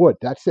pieces of wood.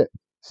 That's it.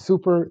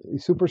 Super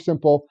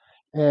simple,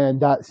 and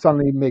that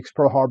suddenly makes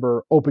Pearl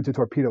Harbor open to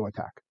torpedo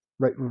attack.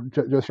 Right,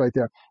 just right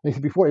there. And he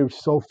said before it was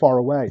so far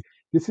away.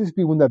 This is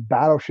when the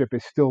battleship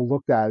is still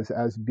looked at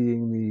as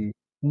being the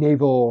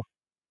naval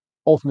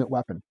ultimate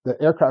weapon. The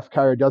aircraft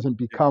carrier doesn't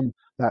Yeah. become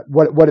that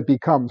what it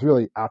becomes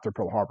really after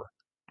Pearl Harbor.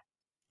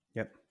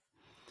 Yep.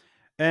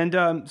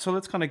 And so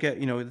let's kind of get,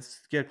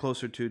 let's get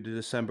closer to the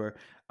December,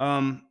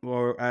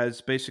 or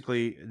as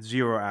basically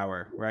 0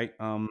 hour, right?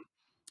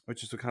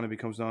 Which is what kind of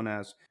becomes known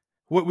as.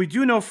 What we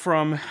do know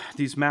from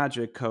these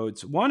magic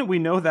codes, one, we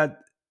know that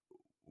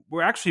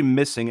we're actually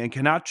missing and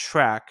cannot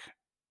track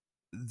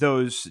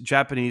those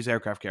Japanese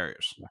aircraft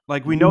carriers.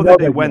 Like we We know know that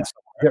they that went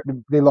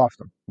they lost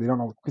them. We don't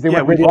know because they Yeah,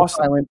 went we radio lost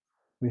them. silent.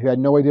 We had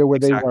no idea where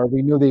they Exactly. were.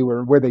 We knew they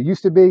were where they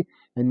used to be,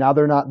 and now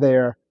they're not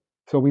there.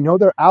 So we know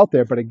they're out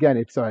there, but again,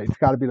 it's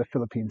got to be the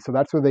Philippines. So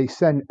that's where they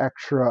send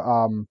extra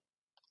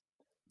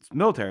It's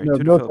military to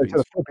the military to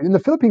the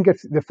Philippines.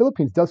 Philippines. And the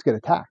Philippines does get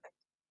attacked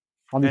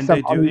on And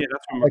they December. do, yeah,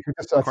 that's from Like I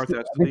MacArthur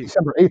has to think leave.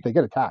 December 8th they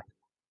get attacked,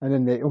 and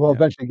then they will Yeah.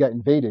 eventually get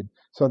invaded.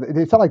 So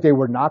it's not like they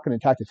were not going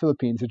to attack the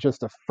Philippines. It's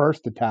just the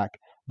first attack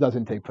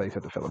doesn't take place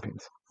at the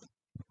Philippines.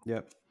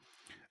 Yep.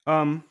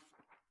 Um,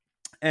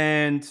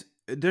 and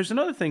there's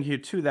another thing here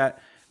too that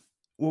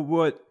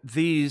what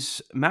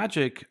these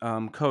magic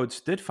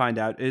codes did find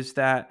out is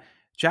that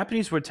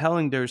Japanese were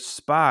telling their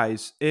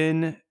spies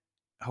in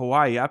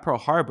Hawaii at Pearl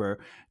Harbor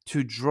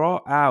to draw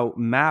out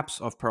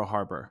maps of Pearl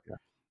Harbor,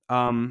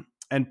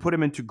 and put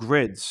them into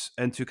grids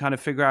and to kind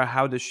of figure out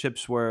how the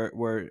ships were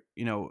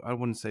I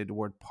wouldn't say the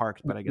word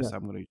parked, but I Yeah. guess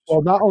I'm going to use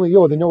Well, not only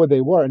they know where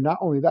they were, and not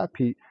only that,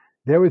 Pete,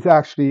 there was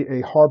actually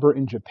a harbor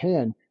in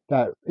Japan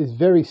that is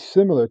very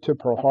similar to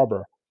Pearl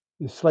Harbor.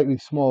 It's slightly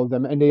smaller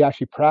than, and they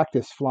actually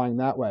practiced flying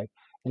that way.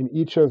 And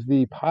each of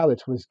the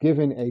pilots was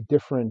given a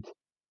different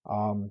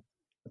um,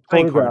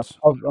 playing photograph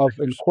cards. of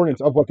in Yep.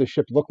 accordance of what the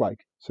ship looked like,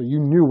 so you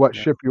knew what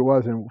Yep. ship you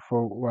was and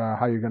for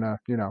how you're gonna,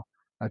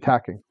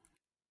 attacking.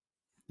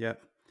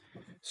 Yep.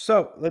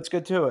 So let's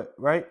get to it,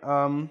 right?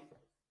 Pearl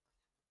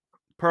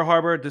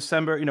Harbor,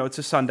 December. It's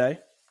a Sunday,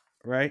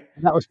 right?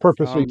 And that was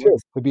purposely too,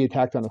 Let's. to be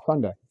attacked on a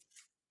Sunday.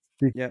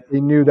 Yep. They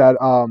knew that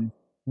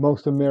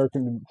most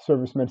American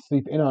servicemen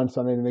sleep in on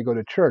Sunday and they go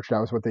to church. That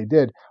was what they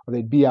did, or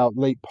they'd be out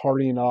late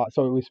partying a lot.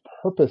 So it was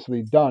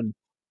purposely done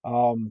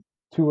um,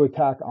 to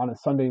attack on a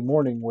Sunday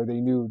morning where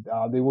they knew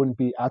they wouldn't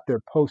be at their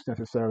post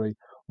necessarily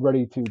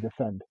ready to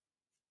defend.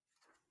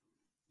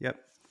 Yep.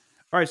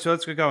 All right. So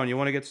let's get going. You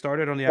want to get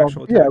started on the Well,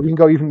 actual yeah, attack? we can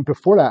go even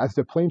before that. As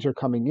the planes are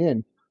coming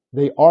in,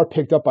 they are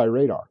picked up by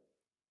radar.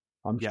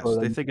 I'm Yes. sure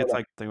They that you think know it's that.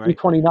 like thing, right?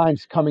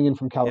 B-29s coming in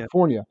from Yeah.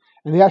 California,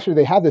 and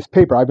they have this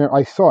paper.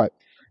 I saw it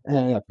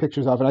and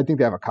pictures of it. I think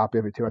they have a copy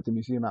of it too at the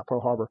museum at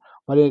Pearl Harbor.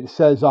 But it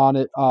says on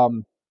it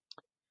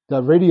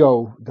the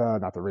radio, the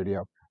not the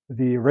radio,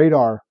 the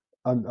radar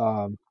um,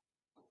 um,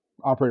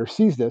 operator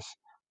sees this,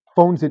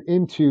 phones it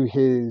into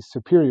his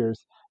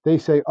superiors. They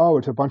say, "Oh,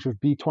 it's a bunch of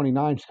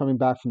B-29s coming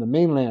back from the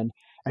mainland,"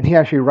 and he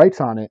actually writes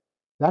on it,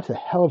 "That's a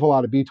hell of a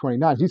lot of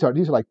B-29s. These are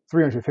like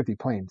 350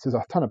 planes. There's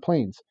a ton of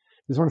planes.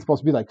 There's only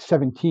supposed to be like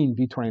 17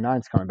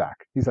 B-29s coming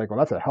back." He's like, "Well,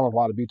 that's a hell of a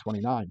lot of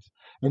B-29s,"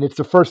 and it's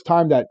the first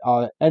time that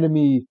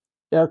enemy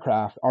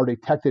aircraft are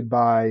detected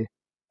by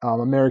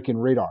American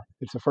radar.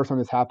 It's the first time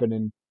this happened,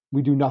 and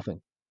we do nothing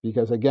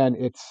because again,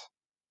 it's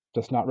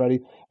just not ready.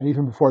 And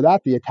even before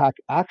that, the attack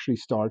actually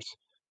starts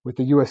with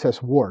the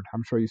USS Ward.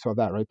 I'm sure you saw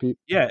that, right, Pete?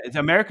 Yeah. The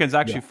Americans Yeah.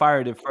 actually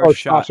fired the first First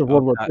shots shot of of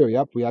World War that. II.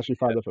 Yep, we actually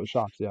Yeah. fired the first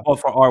shots. Yeah, Well,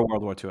 for our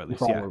World War II, at least.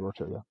 for Yeah. World War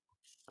II.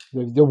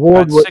 Yeah, the Ward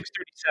At was.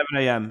 6:37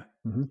 a.m.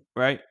 Mhm.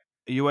 Right?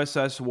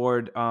 USS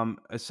Ward.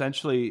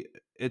 Essentially,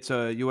 it's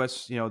a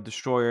U.S.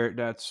 destroyer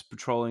that's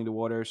patrolling the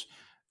waters,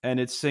 and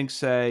it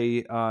sinks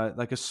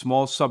like a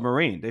small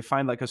submarine. They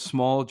find like a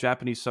small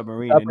Japanese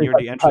submarine and Japanese near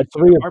the had entrance to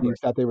three the of harbor. these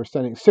that they were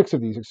sending. Six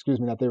of these, excuse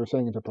me, that they were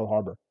sending into Pearl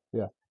Harbor.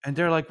 Yeah, And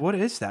they're like, "What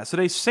is that?" So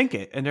they sink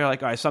it, and they're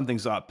like, "All right,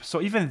 something's up."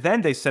 So even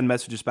then, they send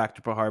messages back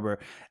to Pearl Harbor,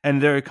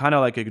 and they're kind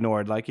of like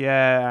ignored, like, they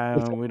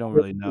 "Yeah, said, we don't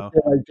really know."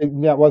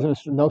 yeah, it wasn't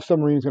no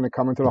submarine's going to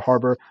come into the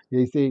harbor.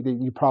 They say that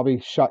you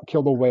probably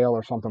killed a whale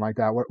or something like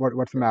that.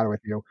 What's the matter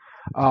with you?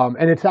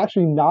 And it's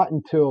actually not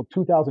until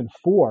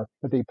 2004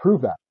 that they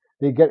prove that.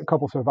 They get a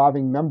couple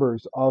surviving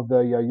members of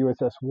the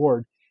USS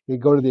Ward. They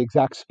go to the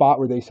exact spot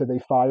where they said they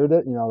fired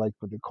it. Like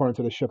according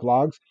to the ship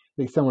logs,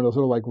 they send one of those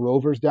little like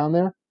rovers down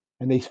there,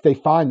 and they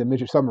find the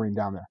midget submarine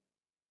down there.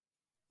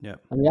 Yeah.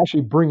 And they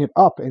actually bring it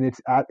up, and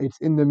it's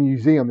in the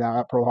museum now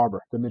at Pearl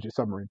Harbor, the midget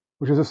submarine,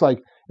 which is just like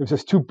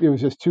it was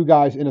just two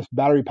guys in a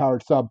battery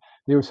powered sub.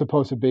 They were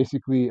supposed to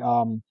basically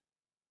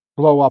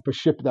blow up a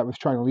ship that was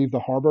trying to leave the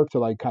harbor to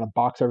like kind of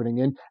box everything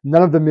in.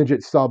 None of the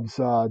midget subs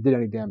did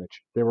any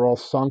damage. They were all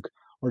sunk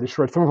or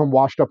destroyed. Some of them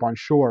washed up on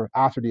shore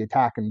after the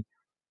attack, and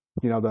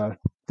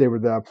they were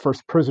the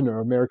first prisoner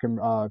American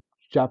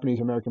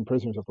Japanese American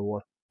prisoners of the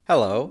war.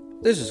 Hello,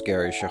 this is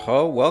Gary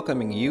Chahot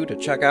welcoming you to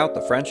check out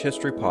the French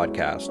History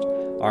Podcast.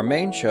 Our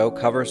main show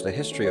covers the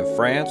history of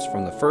France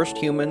from the first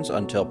humans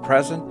until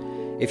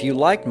present. If you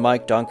liked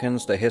Mike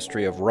Duncan's The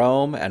History of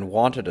Rome and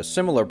wanted a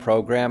similar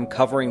program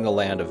covering the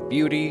land of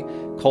beauty,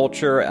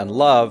 culture, and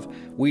love,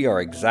 we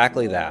are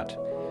exactly that.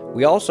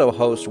 We also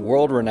host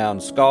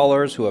world-renowned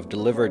scholars who have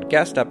delivered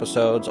guest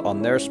episodes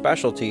on their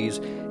specialties,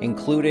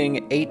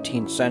 including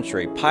 18th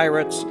century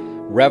pirates,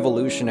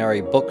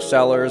 revolutionary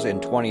booksellers in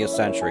 20th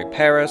century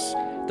Paris,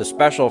 the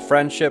special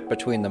friendship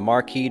between the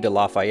Marquis de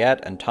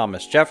Lafayette and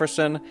Thomas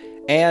Jefferson,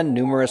 and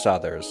numerous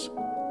others.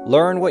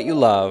 Learn what you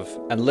love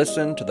and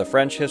listen to the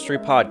French History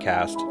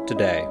Podcast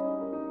today.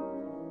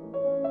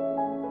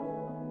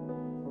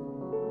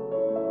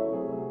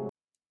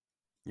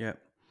 Yeah.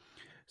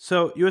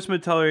 So U.S.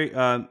 military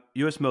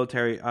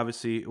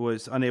obviously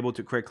was unable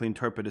to correctly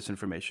interpret this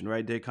information,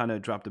 right? They kind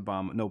of dropped the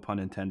bomb, no pun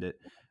intended.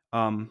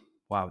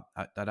 Wow,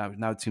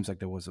 now it seems like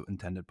there was an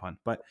intended pun.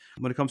 But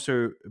when it comes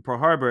to Pearl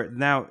Harbor,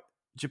 now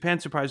Japan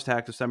surprise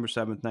attack December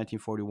 7th,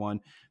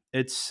 1941.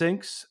 It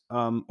sinks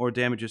or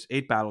damages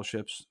 8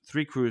 battleships,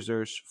 3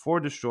 cruisers, 4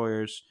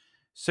 destroyers,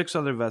 6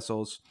 other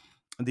vessels.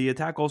 The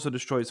attack also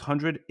destroys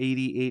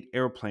 188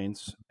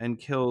 airplanes and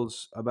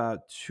kills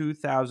about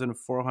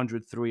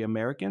 2,403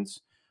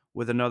 Americans,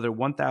 with another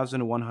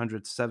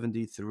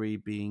 1,173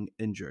 being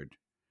injured.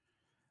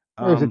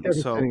 It was a So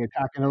devastating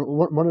attack, and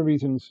one of the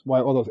reasons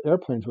why all those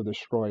airplanes were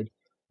destroyed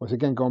was,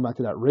 again, going back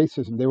to that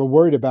racism. They were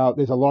worried about,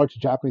 there's a large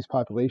Japanese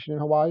population in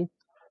Hawaii,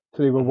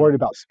 so they were mhm, worried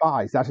about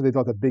spies. That's what they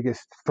thought the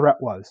biggest threat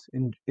was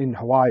in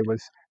Hawaii,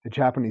 was the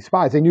Japanese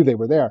spies. They knew they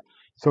were there.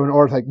 So in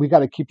order to, like, we got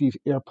to keep these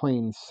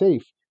airplanes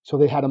safe. So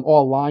they had them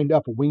all lined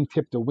up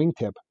wingtip to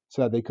wingtip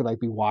so that they could like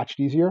be watched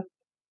easier.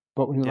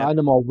 But when you yep, line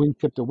them all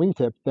wingtip to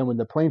wingtip, then when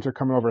the planes are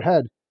coming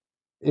overhead,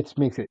 it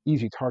makes it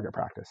easy target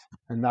practice.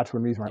 And that's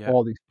one reason why yep.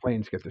 all these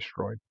planes get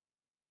destroyed.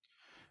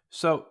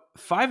 So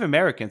 5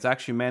 Americans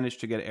actually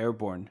managed to get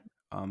airborne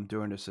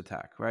during this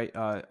attack, right?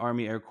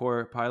 Army Air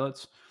Corps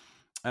pilots.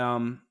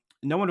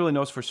 No one really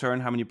knows for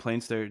certain how many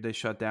planes they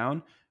shut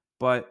down,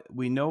 but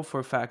we know for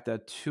a fact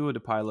that 2 of the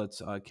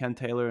pilots, Ken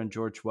Taylor and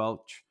George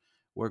Welch,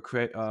 were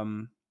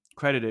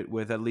credited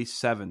with at least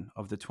 7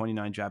 of the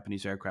 29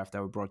 Japanese aircraft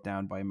that were brought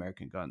down by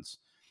American guns.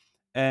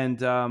 And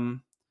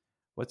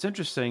what's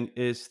interesting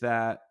is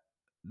that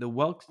the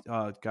Welch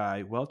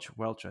guy,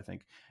 Welch, I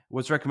think,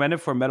 was recommended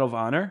for Medal of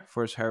Honor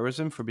for his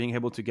heroism for being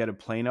able to get a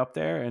plane up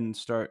there and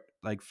start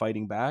like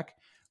fighting back.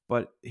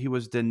 But he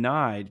was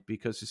denied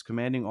because his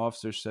commanding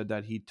officer said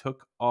that he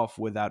took off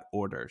without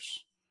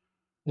orders,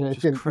 You know, which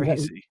it's is good.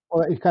 crazy.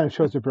 Well, it kind of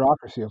shows the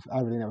bureaucracy of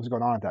everything that was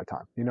going on at that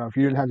time. If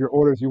you Yeah, didn't have your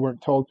orders, you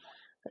weren't told.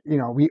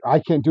 I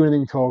can't do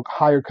anything until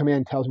higher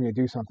command tells me to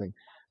do something.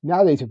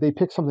 Nowadays, if they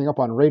pick something up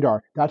on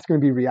radar, that's going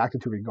to be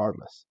reacted to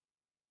regardless.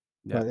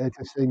 yeah, But it's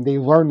just thing they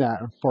learned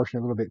that,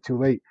 unfortunately, a little bit too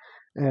late,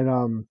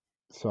 and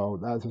so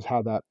that's just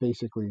how that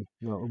basically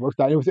worked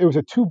out. It was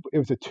a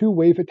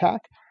two-wave attack.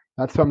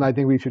 That's something I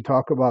think we should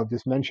talk about,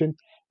 just mention.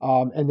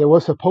 And there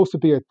was supposed to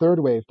be a third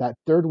wave. That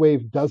third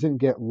wave doesn't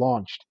get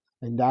launched,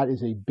 and that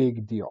is a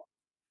big deal.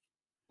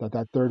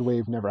 That third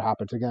wave never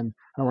happens again.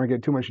 I don't want to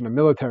get too much into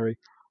military,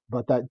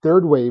 but that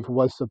third wave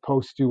was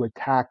supposed to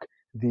attack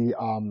the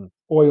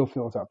oil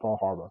fields at Pearl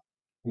Harbor.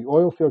 The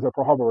oil fields at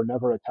Pearl Harbor were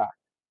never attacked,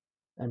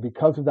 and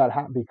because of that,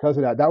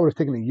 that would have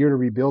taken a year to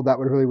rebuild. That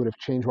would have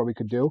changed what we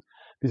could do.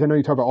 Because I know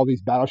you talk about all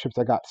these battleships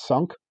that got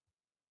sunk.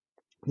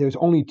 There's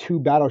only 2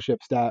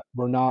 battleships that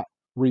were not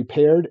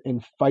repaired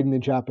and fighting the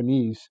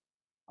Japanese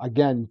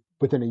again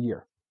within a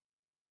year.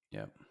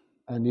 yeah,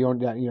 And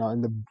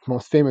and the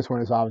most famous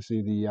one is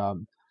obviously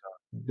the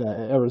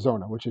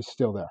Arizona, which is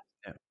still there,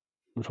 yeah,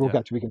 which we'll yeah.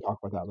 get to. We can talk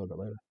about that a little bit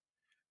later.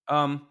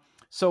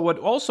 So what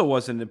also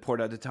wasn't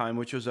important at the time,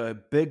 which was a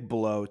big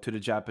blow to the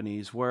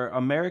Japanese, were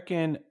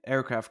American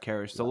aircraft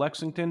carriers, the Yeah,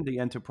 Lexington, the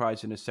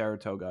Enterprise, and the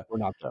Saratoga. we're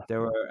not there. They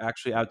were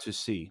actually out to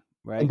sea,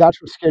 And right?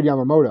 that's what scared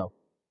Yamamoto.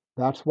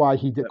 That's why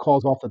Yep,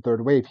 calls off the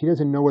third wave. He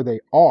doesn't know where they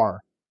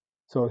are,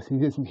 so he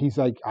doesn't. He's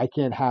like, I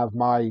can't have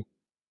my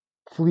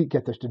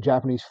the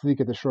Japanese fleet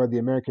get destroyed. The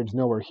Americans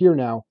know we're here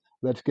now.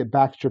 Let's get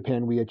back to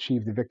Japan. We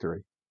achieved the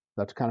victory.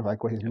 That's kind of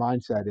like what his yep,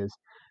 mindset is.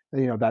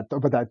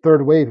 But that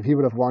third wave, if he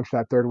would have launched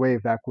that third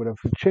wave, that would have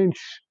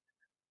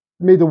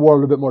made the war a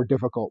little bit more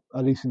difficult,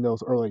 at least in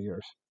those early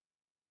years,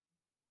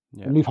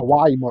 and yep. leave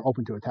Hawaii more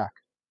open to attack.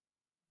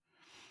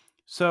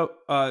 So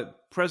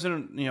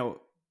President,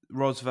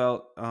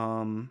 Roosevelt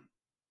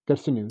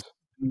Gets the news.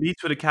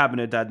 meets with the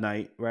cabinet that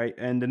night, right?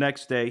 And the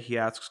next day, he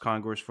asks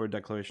Congress for a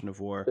declaration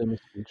of war. Famous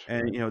speech,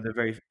 And right? the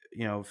very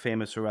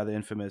famous or rather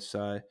infamous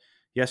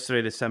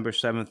yesterday, December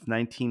 7th,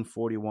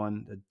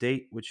 1941, a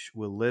date which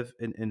will live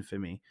in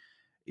infamy.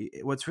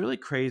 What's really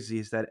crazy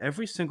is that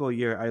every single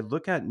year I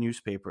look at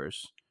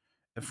newspapers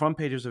the front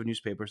pages of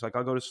newspapers. Like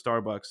I'll go to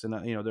Starbucks, and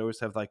they always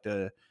have like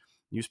the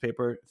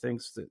newspaper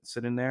things that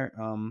sit in there.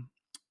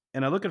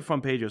 And I look at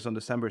front pages on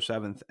December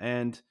 7th,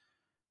 and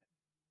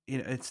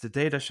it's the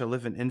day that shall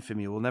live in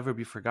infamy, will never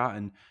be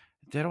forgotten.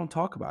 They don't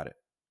talk about it.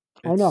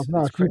 Oh no,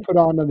 no. It's If you crazy. put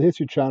on the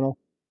History Channel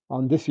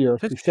on this year,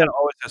 they History said Channel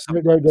always has they're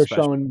something they're, they're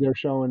special. showing they're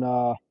showing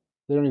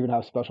they don't even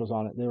have specials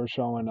on it. They were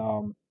showing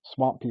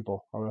Swamp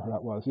People or whatever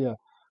that was. Yeah.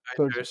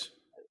 So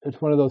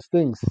it's one of those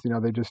things.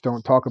 They just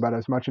don't talk about it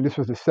as much. And this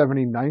was the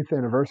 79th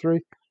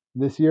anniversary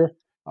this year.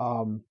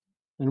 Um,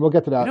 and we'll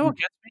get to You that. know what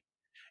gets me?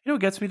 You know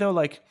what gets me though?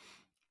 Like,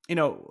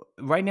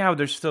 right now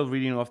they're still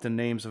reading off the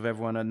names of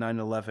everyone on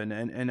 9/11,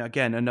 and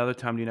again, another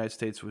time the United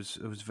States was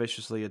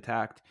viciously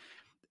attacked,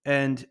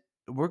 and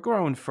we're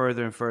growing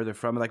further and further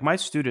from it. Like my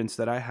students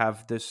that I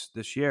have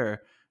this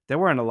year, they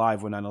weren't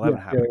alive when 9/11 Yeah,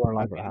 they happened. weren't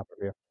I alive when it mean, happened.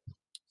 Yeah.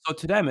 so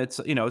to them,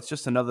 it's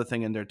just another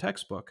thing in their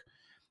textbook,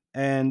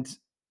 and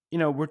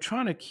we're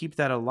trying to keep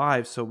that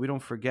alive so we don't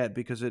forget,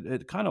 because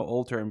it kind of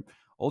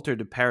altered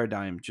the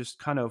paradigm, just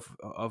kind of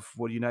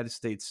what the United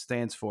States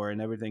stands for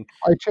and everything.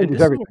 It And changes this is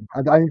what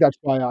everything. I think that's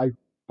why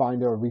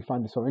we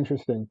find it so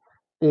interesting.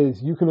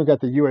 Is you can look at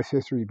the U.S.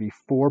 history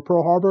before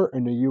Pearl Harbor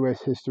and the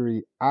U.S.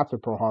 history after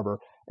Pearl Harbor,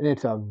 and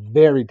it's a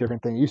very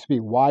different thing. It used to be,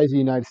 why is the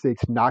United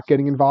States not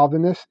getting involved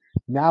in this?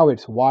 Now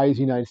it's, why is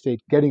the United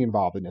States getting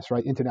involved in this?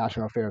 Right,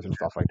 international affairs and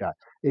stuff like that.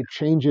 It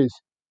changes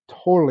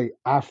totally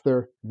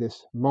after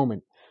this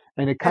moment,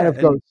 and it kind yeah, of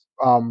and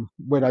goes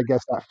with, I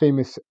guess, that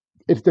famous.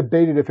 It's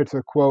debated if it's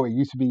a quote. It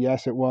used to be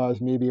yes, it was,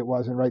 maybe it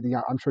wasn't. Right,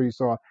 I'm sure you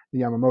saw the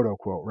Yamamoto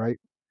quote, right?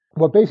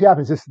 What basically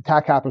happens, this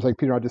attack happens like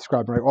Peter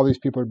described, right? All these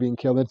people are being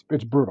killed.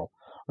 It's brutal,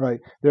 right?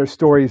 There's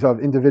stories of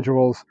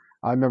individuals.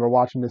 I remember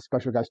watching this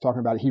special guy's talking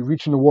about it. He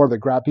reached in the water to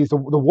grab, the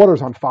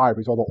water's on fire,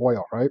 he's all the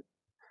oil, right?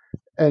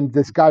 And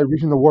this guy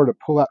reaching the water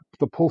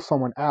to pull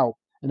someone out.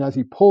 And as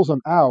he pulls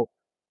him out,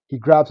 he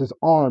grabs his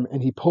arm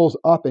and he pulls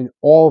up, and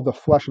all of the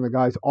flesh in the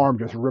guy's arm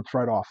just rips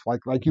right off,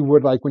 like you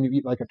would like when you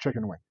eat like a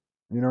chicken wing.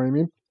 You know what I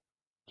mean?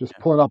 Just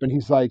pulling up, and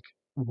he's like,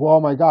 "Oh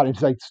my god!"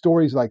 It's like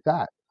stories like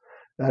that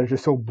are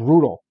just so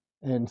brutal.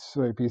 And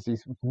so because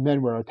these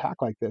men were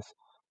attacked like this.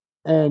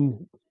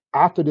 And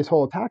after this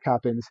whole attack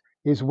happens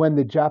is when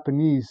the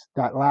Japanese,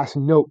 that last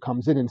note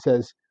comes in and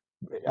says,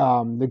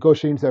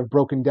 negotiations have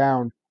broken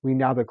down. We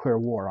now declare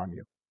war on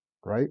you,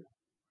 right?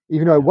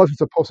 Even though it yeah, wasn't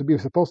supposed to be, it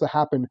was supposed to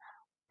happen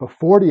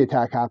before the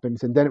attack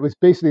happens. And then it was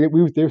basically,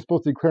 they were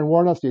supposed to declare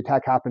war on us. The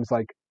attack happens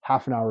like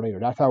half an hour later.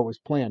 That's how it was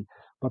planned.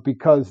 But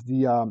because at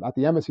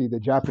the embassy, the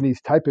Japanese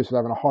typist was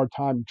having a hard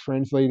time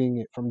translating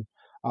it from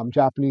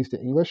Japanese to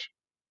English,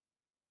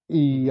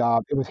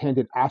 mhm. it was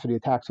handed after the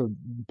attack. So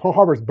Pearl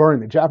Harbor is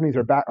burning. The Japanese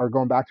are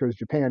going back towards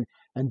Japan,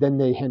 and then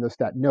they hand us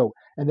that note.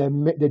 And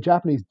then the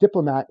Japanese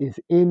diplomat is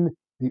in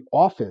the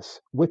office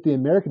with the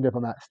American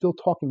diplomat, still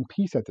talking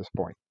peace at this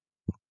point.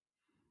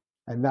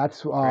 And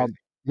that's Crazy.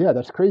 yeah,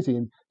 that's crazy.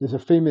 And there's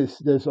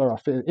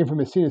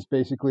infamous scene is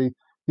basically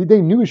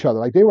they knew each other,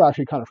 like they were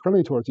actually kind of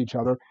friendly towards each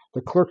other.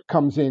 The clerk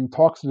comes in,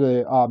 talks to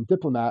the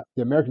diplomat,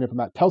 the American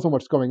diplomat, tells him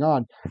what's going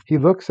on. He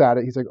looks at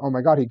it, he's like, oh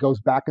my god. He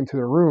goes back into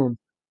the room.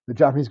 The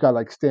Japanese guy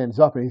like stands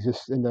up, and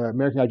the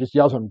American guy just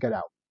yells at him, get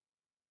out.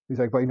 He's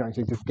like, but he's like,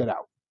 just get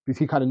out, because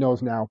he kind of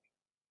knows now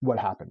what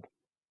happened,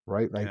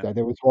 right? Like Yeah. that,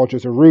 there was all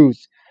just a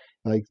ruse,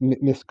 like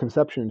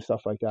misconception and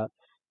stuff like that.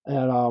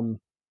 And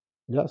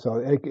yeah, so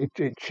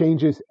it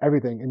changes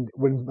everything. And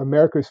when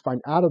Americans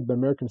find out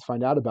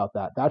about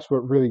that, that's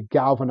what really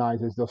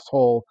galvanizes this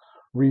whole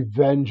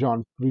revenge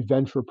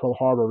for Pearl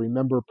Harbor,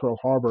 remember Pearl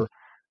Harbor,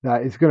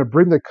 that is going to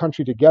bring the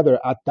country together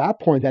at that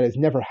point that has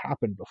never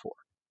happened before.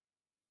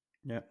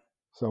 Yeah.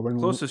 So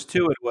Closest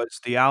to it was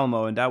the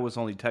Alamo, and that was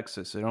only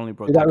Texas. It only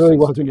brought that really Texans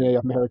wasn't together.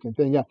 an American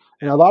thing, yeah.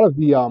 And a lot of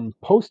the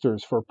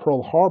posters for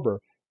Pearl Harbor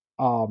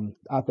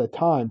at the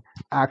time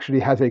actually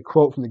has a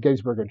quote from the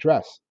Gettysburg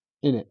Address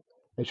in it.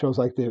 It shows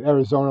like the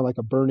Arizona, like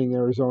a burning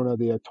Arizona,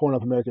 the torn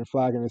up American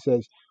flag, and it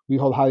says, "We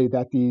hold highly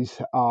that these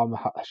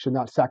should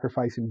not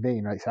sacrifice in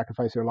vain, right?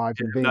 Sacrifice their lives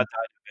Yeah, in have not vain.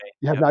 died in vain.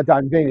 You have Yep. not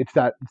died in vain." It's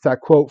that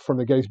quote from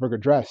the Gettysburg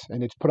Address,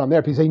 and it's put on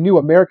there because they knew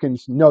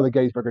Americans know the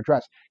Gettysburg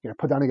Address.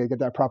 Put down and get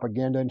that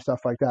propaganda and stuff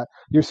like that.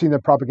 You're seeing the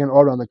propaganda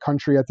all around the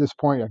country at this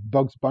point. You have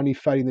Bugs Bunny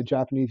fighting the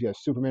Japanese. You have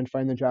Superman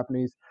fighting the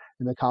Japanese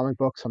in the comic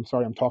books. I'm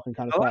sorry, I'm talking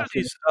kind of fast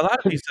here. A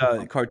lot of these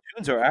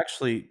cartoons are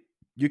actually,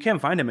 you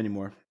can't find them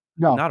anymore.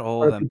 No, Not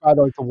all but of if them. you buy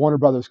the Warner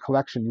Brothers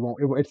collection, you won't.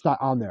 It's not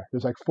on there.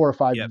 There's like 4 or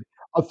 5. Yep.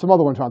 Some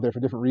other ones aren't there for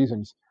different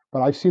reasons.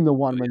 But I've seen the Oh,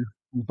 one yeah.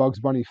 when Bugs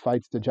Bunny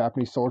fights the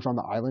Japanese soldier on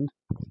the island.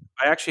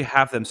 I actually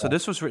have them. So Yeah.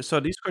 so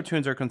these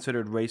cartoons are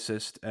considered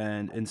racist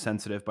and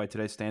insensitive by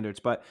today's standards,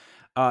 but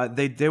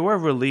they were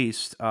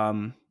released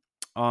on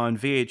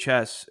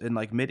VHS in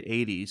like mid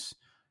 '80s,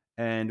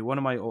 and one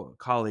of my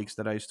colleagues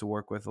that I used to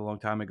work with a long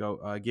time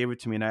ago gave it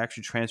to me, and I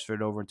actually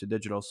transferred it over into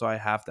digital, so I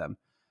have them.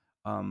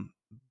 Um,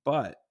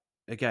 but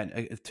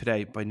again,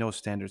 today by no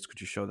standards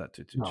could you show that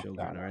to No, no,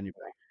 children or no.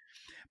 anybody.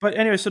 But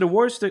anyway, so the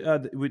wars,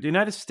 the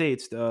United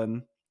States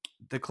declares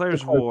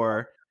Declares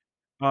war.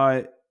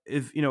 war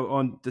if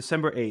on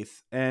December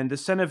 8th, and the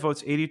Senate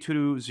votes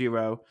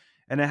 82-0,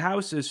 And the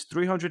House is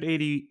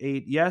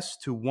 388 yes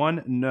to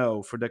 1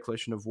 no for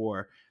declaration of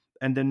war.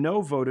 And the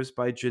no vote is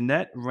by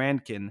Jeanette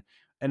Rankin.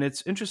 And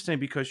it's interesting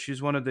because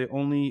she's one of the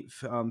only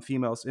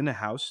females in the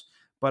House.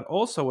 But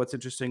also, what's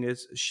interesting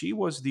is she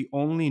was the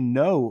only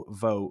no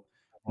vote,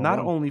 Oh, not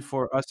wow. only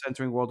for us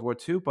entering World War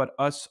II, but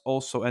us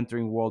also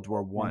entering World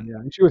War And, One. yeah,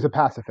 and she was a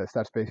pacifist.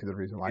 That's basically the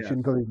reason why she Yes,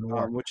 didn't believe in the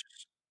war. which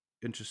is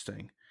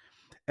interesting.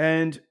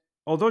 And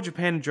although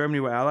Japan and Germany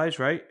were allies,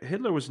 right,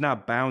 Hitler was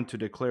not bound to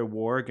declare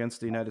war against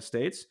the United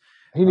States.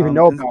 He didn't even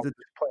know And about this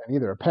plan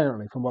either.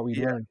 Apparently, from what we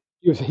yeah, learned,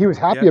 he was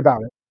happy yep,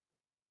 about it,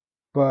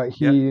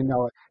 but yep,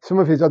 some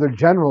of his other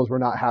generals were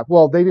not happy.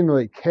 Well, they didn't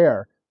really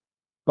care,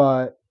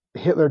 but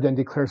Hitler then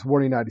declares war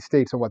in the United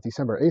States on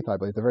December 8th, I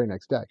believe, the very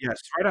next day,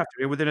 yes, right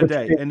after, within a which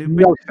day. made And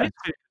no sense.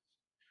 basically,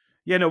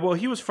 yeah, no, well,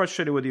 he was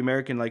frustrated with the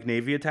American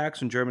Navy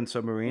attacks on German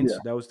submarines. Yeah,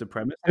 That was the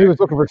premise and he there. was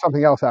looking for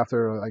something else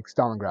after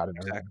Stalingrad and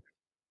Exactly. everything.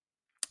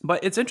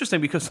 But it's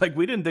interesting because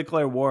we didn't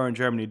declare war on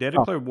Germany; they No,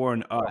 declared war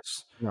on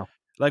us. no.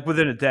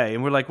 Within a day,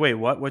 and we're like, wait,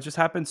 what just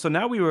happened? So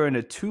now we were in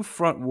a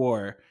two-front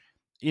war,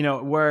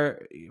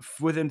 where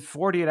within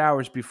 48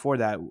 hours before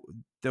that,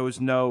 there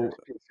was no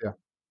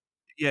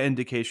Yeah.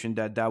 indication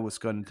that that was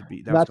going to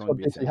be And that's a what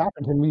basically thing.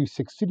 happened, and we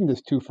succeeded in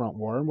this two-front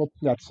war, and well,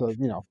 that's,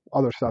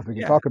 other stuff we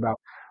can Yeah, talk about.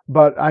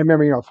 But I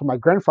remember, from my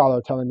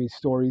grandfather telling me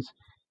stories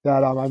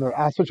that, I remember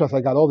especially as I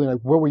got older,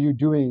 like, "What were you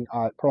doing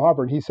at Pearl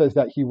Harbor?" And he says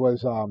that he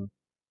worked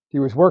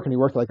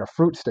at, like, a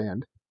fruit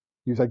stand.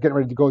 He was, like, getting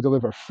ready to go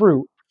deliver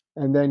fruit,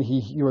 and then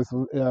he was,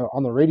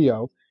 on the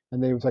radio,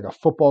 and there was, like, a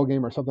football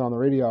game or something on the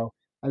radio,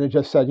 and it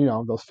just said,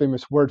 those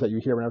famous words that you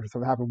hear whenever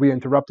something happened, "We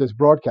interrupt this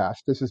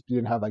broadcast." You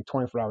didn't have, like,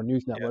 24-hour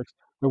news yeah, networks.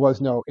 There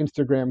was no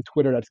Instagram,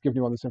 Twitter that's giving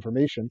you all this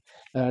information.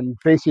 And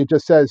basically, it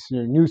just says,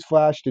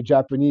 newsflash: the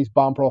Japanese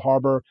bomb Pearl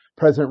Harbor.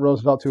 President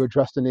Roosevelt to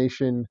address the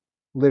nation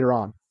later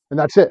on, and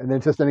that's it. And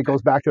then it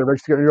goes back to the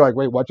register, and you're like,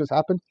 wait, what just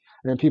happened?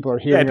 And then people are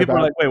yeah. hearing People are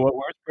about. like, wait,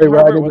 where's Ray Pearl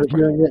Harbor? Wagons What's are Pearl?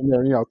 hearing it, and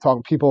they're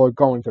talking. People are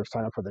going to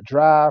sign up for the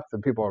draft,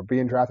 and people are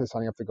being drafted,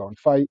 signing up to go and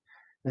fight,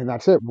 and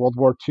that's it. World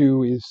War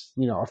II is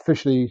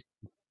officially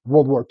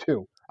World War II,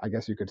 I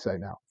guess you could say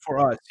now. For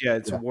us? Yeah,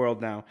 it's a Yeah.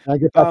 world now. And I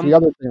get back to the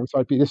other thing. I'm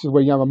sorry, Pete. This is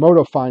where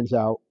Yamamoto finds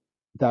out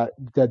that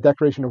the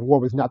declaration of war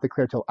was not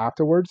declared till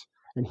afterwards,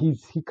 and he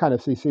kind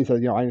of says that,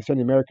 I understand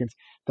the Americans.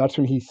 That's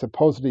when he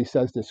supposedly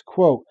says this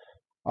quote,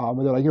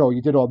 where they're like,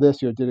 you did all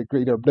this, you did it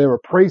great. They were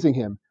praising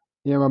him.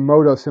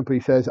 Yamamoto simply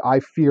says, "I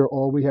fear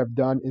all we have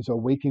done is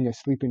awaking a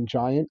sleeping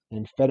giant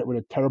and fed it with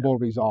a terrible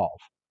resolve."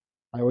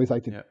 I always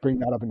like to Yeah, bring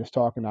that up in this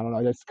talk, and I don't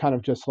know, that's kind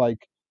of just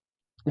like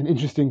an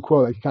interesting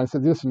quote. Like he kind of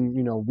said this, and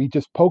we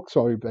just poked,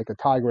 so like a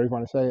tiger, whatever you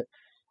want to say it.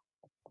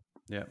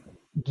 yeah.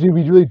 Did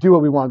we really do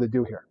what we wanted to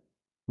do here?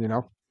 You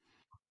know?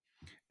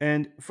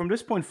 And from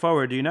this point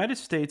forward, the United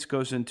States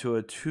goes into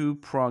a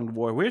two-pronged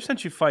war. We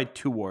essentially fight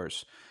two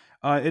wars.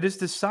 It is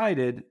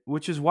decided,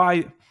 which is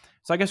why.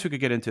 So I guess we could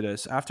get into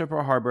this after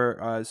Pearl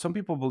Harbor. Some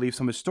people believe,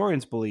 some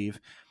historians believe,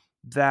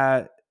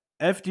 that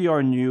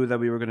FDR knew that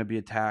we were going to be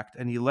attacked,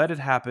 and he let it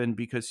happen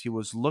because he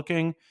was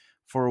looking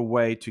for a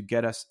way to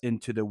get us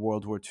into the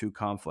World War II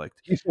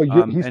conflict. He saw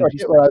And he's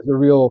Hitler as the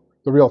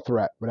real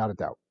threat, without a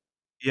doubt.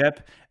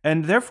 Yep.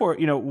 And therefore,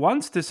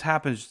 once this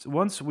happens,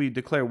 once we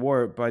declare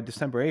war by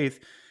December 8th,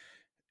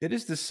 it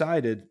is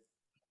decided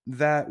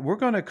that we're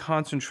going to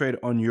concentrate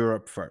on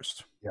Europe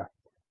first. Yeah.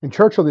 And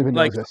Churchill even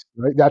Like, knows this,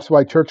 right? That's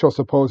why Churchill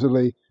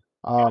supposedly, he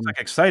was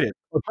excited.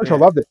 Churchill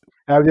Yeah. loved it.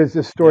 There's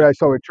this story Yeah. I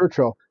saw with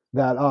Churchill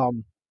that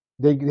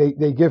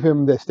they give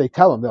him this. They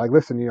tell him, they're like,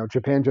 "Listen,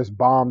 Japan just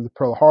bombed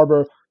Pearl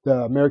Harbor.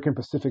 The American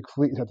Pacific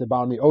Fleet is at the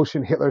bottom of the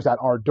ocean. Hitler's at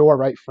our door,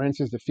 right? France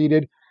is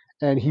defeated."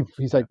 And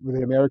he's like,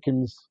 "The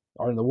Americans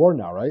are in the war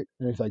now, right?"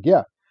 And he's like,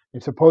 "Yeah."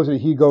 And supposedly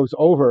he goes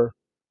over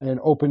and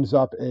opens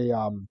up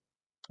a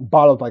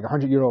bottle of like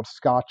 100-year-old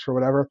scotch or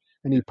whatever,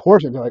 and he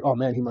pours it. They're like, "Oh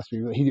man, he must be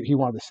he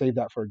wanted to save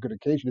that for a good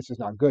occasion. This is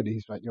not good."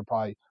 He's like, "You're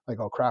probably like,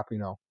 oh crap, he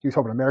was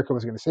hoping America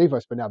was going to save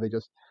us, but now they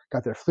just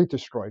got their fleet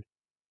destroyed."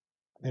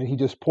 And he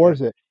just Yep.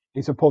 pours it.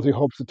 He supposedly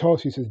hopes to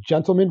toast. He says,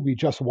 "Gentlemen, we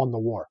just won the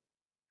war."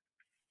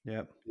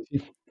 Yep. He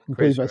pretty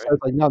Crazy, much right? says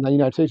like, "No, the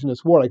United States in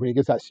this war." Like when he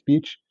gives that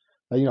speech,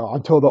 that,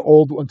 until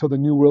the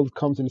new world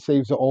comes and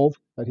saves the old,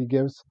 that he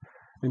gives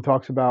and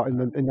talks about in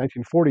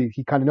 1940,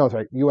 he kind of knows,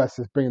 right? U.S.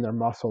 is bringing their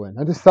muscle in.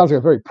 And this sounds like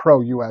a very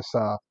pro-U.S.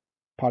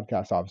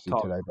 Podcast, obviously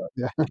Talk. today, but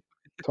yeah,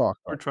 talk.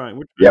 We're But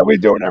trying. yeah, we're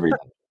doing everything.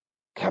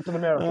 Captain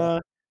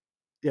America.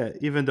 Yeah,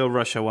 even though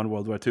Russia won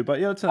World War II. But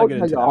let's not Oh get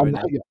yeah, into yeah, that right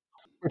now.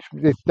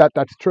 yeah.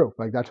 That's true.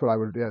 Like that's what I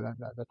would. Yeah,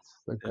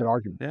 that's a Yeah. good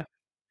argument. Yeah.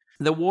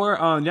 The war,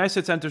 the United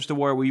States enters the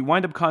war. We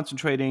wind up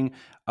concentrating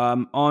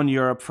on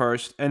Europe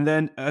first, and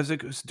then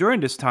during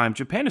this time,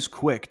 Japan is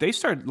quick. They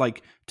start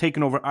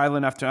taking over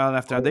island after island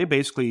after island. They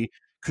basically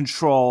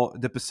control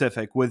the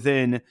Pacific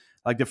within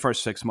the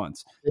first 6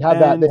 months. They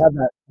have And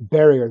that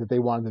barrier that they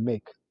wanted to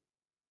make.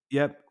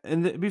 yep.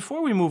 And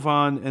before we move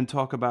on and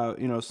talk about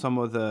some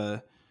of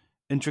the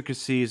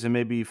intricacies and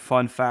maybe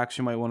fun facts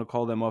you might want to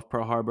call them of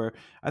Pearl Harbor,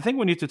 I think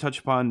we need to touch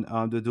upon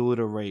the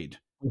Doolittle raid.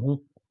 Hmm.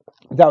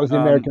 That was the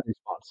Um, American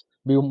response.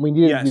 We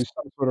needed to yes. do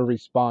some sort of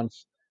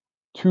response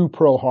to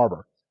Pearl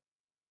Harbor.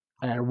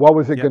 And what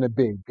was it Yep. going to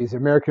be? Because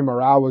American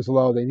morale was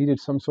low. They needed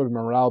some sort of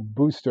morale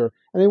booster,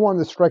 and they wanted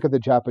to strike at the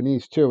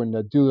Japanese too. And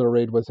the Doolittle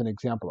raid was an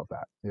example of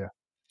that. Yeah.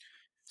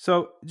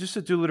 So just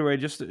to do a little raid,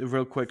 just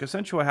real quick.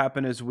 Essentially, what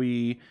happened is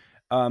we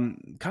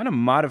kind of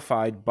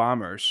modified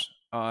bombers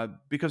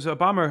because a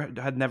bomber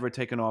had never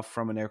taken off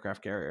from an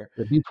aircraft carrier,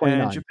 The B and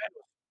 29. Japan,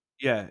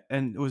 yeah,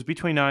 and it was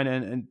between nine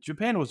and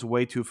Japan was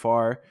way too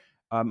far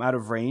out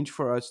of range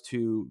for us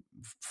to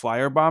fly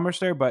our bombers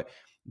there, but.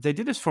 They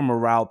did this for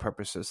morale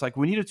purposes. Like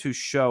we needed to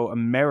show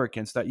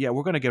Americans that, yeah,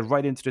 we're going to get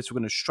right into this. We're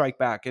going to strike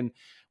back. And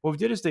what we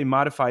did is they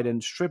modified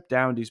and stripped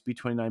down these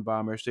B-29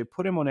 bombers. They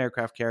put them on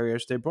aircraft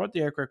carriers. They brought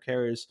the aircraft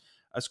carriers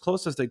as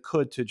close as they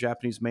could to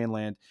Japanese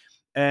mainland.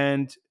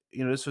 And,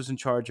 this was in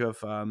charge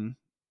of,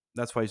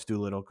 that's why it's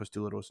Doolittle, because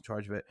Doolittle was in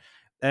charge of it.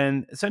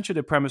 And essentially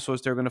the premise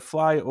was they're going to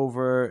fly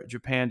over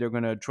Japan. They're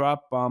going to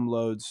drop bomb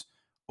loads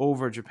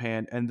over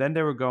Japan. And then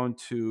they were going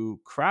to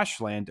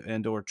crash land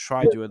and or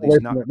try to at Away least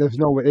from not. it. There's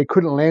no way they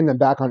couldn't land them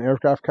back on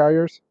aircraft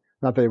carriers.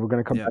 Not that they were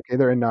going to come Yeah. back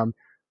either. And It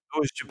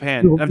was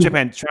Japan. we- we-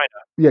 Japan, China,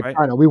 yeah, right?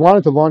 China. We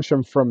wanted to launch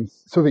them from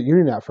Soviet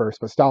Union at first,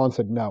 but Stalin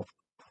said no.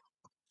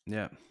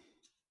 Yeah.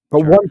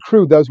 But Sure. one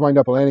crew does wind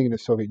up landing in the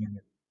Soviet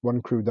Union.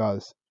 One crew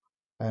does,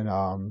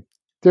 and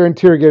they're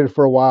interrogated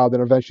for a while.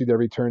 Then eventually they're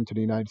returned to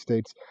the United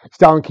States.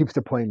 Stalin keeps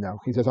the plane though.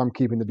 He says, "I'm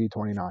keeping the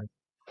B-29."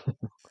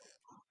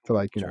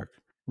 To Jerk.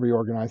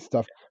 reorganize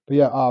stuff. But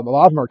yeah, a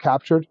lot of them are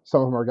captured.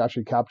 Some of them are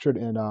actually captured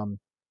and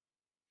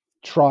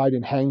tried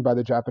and hanged by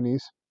the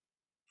Japanese.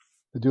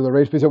 The Doolittle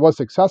raid because it was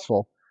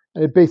successful,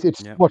 and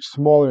it's Yeah. much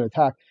smaller in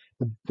attack.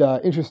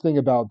 The interesting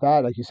about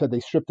that, like you said, they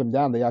stripped them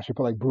down. They actually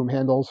put like broom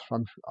handles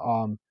from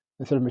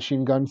instead of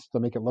machine guns to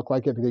make it look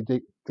like it. Because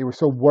they were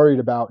so worried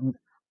about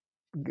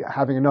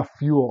having enough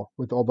fuel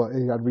with all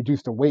they had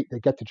reduced the weight they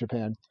get to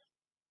Japan,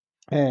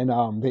 and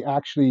they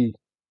actually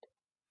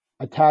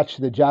attached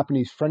to the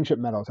Japanese friendship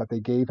medals that they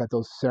gave at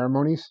those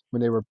ceremonies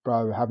when they were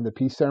having the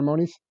peace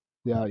ceremonies,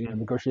 the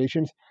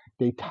negotiations.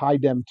 They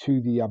tied them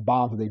to the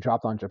bombs that they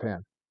dropped on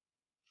Japan.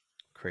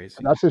 Crazy.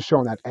 And that's just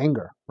showing that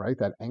anger, right?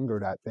 That anger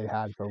that they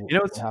had for You know,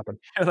 what it's happened.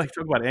 I like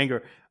talk about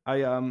anger. I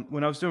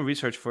when I was doing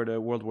research for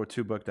the World War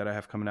II book that I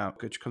have coming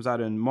out, which comes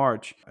out in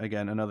March.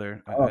 Again,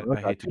 another Oh, I look,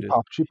 hate to do.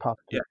 cheap pop.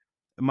 Yeah,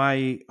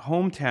 my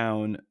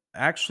hometown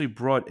actually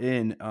brought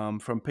in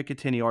from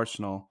Picatinny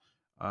Arsenal,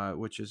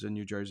 which is in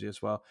New Jersey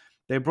as well.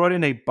 They brought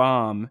in a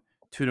bomb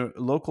to the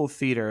local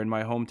theater in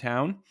my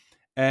hometown,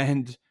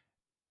 and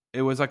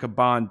it was like a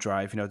bond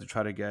drive, to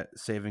try to get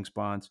savings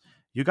bonds.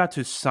 You got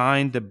to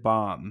sign the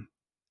bomb,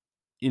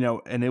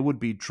 and it would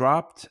be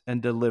dropped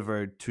and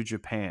delivered to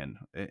Japan,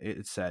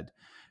 it said.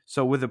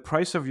 So with the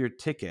price of your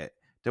ticket,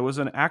 there was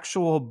an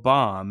actual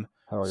bomb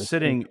Oh, you're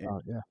sitting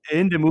yeah.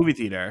 in the movie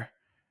theater,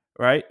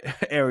 right?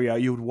 area.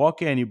 You would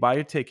walk in, you buy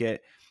your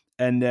ticket,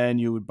 and then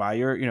you would buy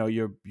your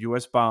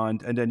US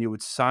bond, and then you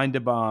would sign the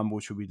bomb,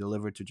 which would be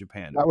delivered to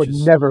Japan, That which would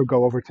is never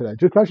go over today.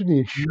 Just imagine the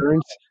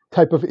insurance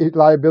type of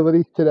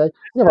liability today.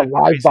 You have a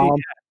live crazy. bomb.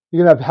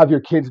 You're gonna have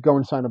your kids go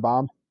and sign a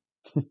bomb.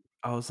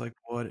 I was like,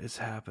 what is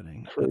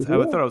happening? Crazy. I thought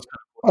it was kind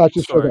of Well, that a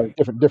just shows story.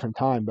 a different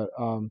time, but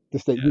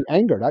just the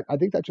anger. I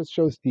think that just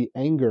shows the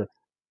anger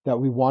that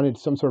we wanted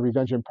some sort of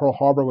revenge. And Pearl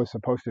Harbor was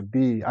supposed to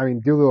be. I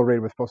mean, Doolittle raid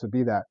was supposed to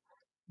be that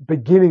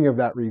beginning of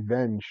that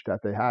revenge that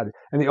they had.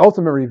 And the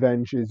ultimate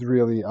revenge is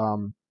really,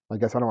 I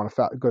guess I don't want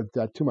to go into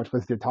that too much, but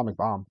it's the atomic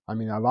bomb. I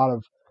mean, a lot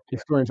of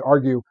historians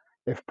argue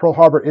if Pearl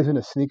Harbor isn't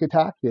a sneak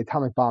attack, the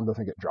atomic bomb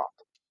doesn't get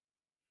dropped.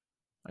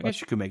 I But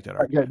guess you could make that yeah,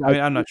 argument. I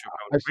mean, I'm not sure if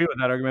I would I've agree with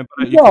that argument,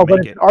 but you no, could but make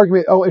it's it. an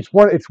argument. Oh,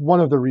 it's one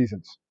of the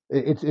reasons.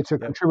 It's a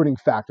Yep. contributing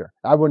factor.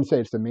 I wouldn't say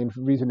it's the main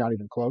reason, not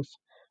even close.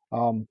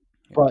 Um,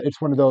 but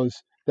it's one of those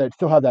that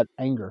still have that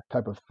anger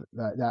type of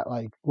that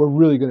like we're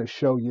really going to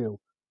show you.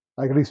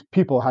 Like at least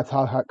people that's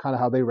how kind of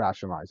how they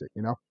rationalize it,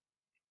 you know.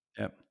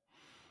 Yep.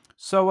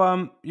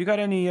 So, you got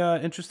any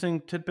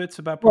interesting tidbits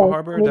about Pearl Well,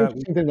 Harbor an that?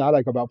 interesting thing that I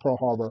like about Pearl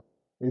Harbor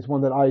is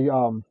one that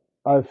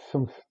I have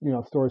some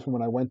stories from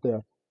when I went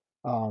there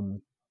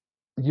um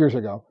years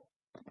ago.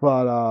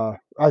 But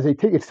as they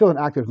take, it's still an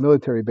active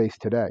military base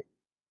today,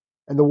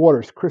 and the water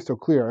is crystal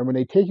clear. And when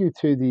they take you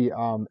to the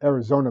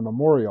Arizona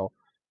Memorial,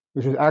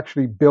 which was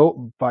actually built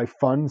by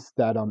funds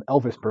that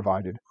Elvis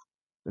provided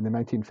in the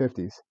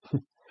 1950s.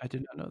 I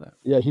did not know that.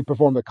 Yeah, he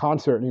performed a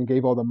concert and he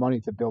gave all the money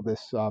to build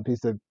this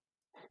piece of.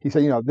 He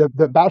said,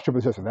 the battleship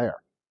was just there.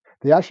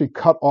 They actually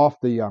cut off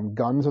the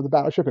guns of the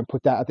battleship and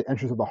put that at the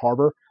entrance of the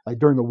harbor, like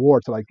during the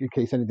war, to like in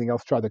case anything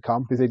else tried to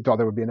come, because they thought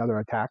there would be another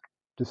attack,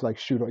 just like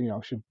shoot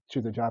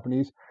the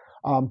Japanese.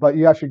 But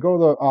you actually go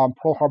to the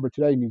Pearl Harbor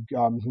today, and you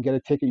can get a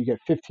ticket. You get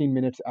 15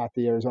 minutes at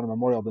the Arizona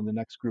Memorial. Then the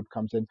next group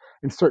comes in.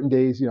 In certain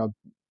days,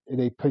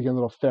 they put you on a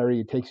little ferry.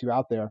 It takes you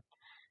out there,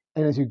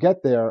 and as you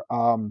get there,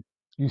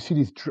 you see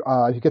these.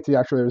 If you get to the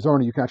actual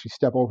Arizona, you can actually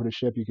step over the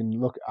ship. You can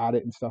look at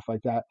it and stuff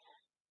like that.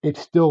 It's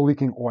still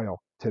leaking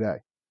oil today,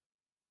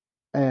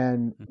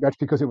 and Mm. that's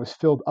because it was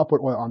filled up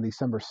with oil on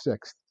December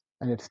 6th,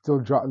 and it's still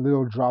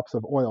little drops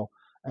of oil.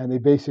 And they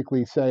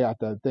basically say at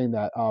the thing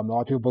that a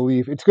lot of people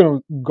believe it's going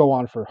to go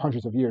on for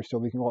hundreds of years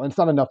still leaking oil. And it's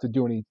not enough to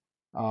do any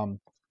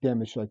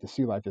damage to like the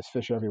sea life. There's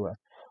fish everywhere.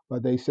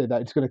 But they say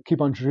that it's going to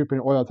keep on dripping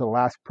oil until the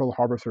last Pearl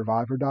Harbor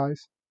survivor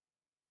dies.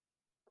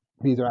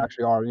 These are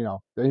actually are,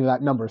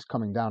 that number is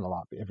coming down a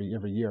lot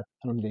every year.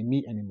 I don't think they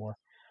meet anymore.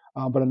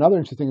 But another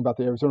interesting thing about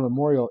the Arizona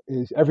Memorial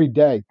is every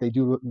day they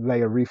do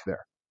lay a reef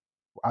there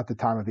at the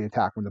time of the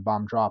attack when the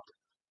bomb dropped.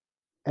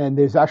 And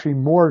there's actually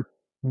more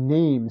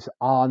names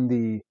on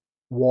the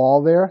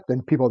wall there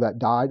than people that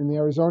died in the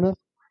Arizona,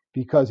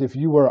 because if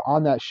you were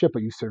on that ship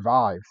but you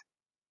survived,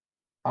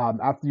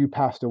 after you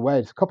passed away,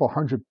 it's a couple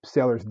hundred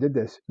sailors did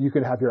this. You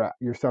could have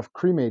your stuff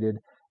cremated,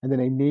 and then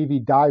a Navy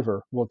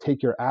diver will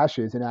take your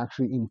ashes and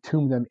actually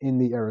entomb them in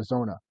the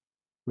Arizona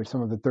with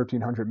some of the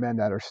 1,300 men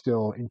that are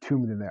still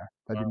entombed in there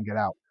that didn't get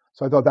out.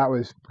 So I thought that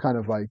was kind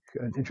of like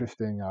an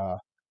interesting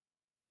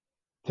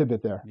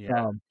tidbit there.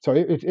 Yeah. So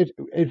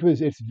it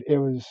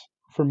was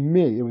for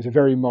me, it was a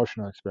very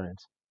emotional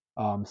experience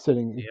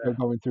sitting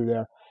going through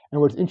there. And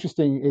what's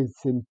interesting is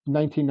in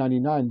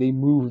 1999 they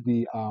moved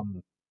the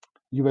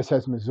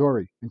USS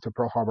Missouri into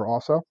Pearl Harbor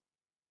also.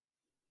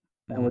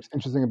 And what's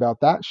interesting about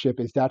that ship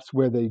is that's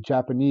where the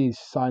Japanese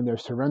signed their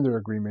surrender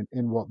agreement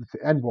to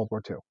end World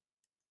War II.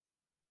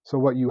 So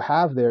what you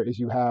have there is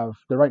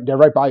they're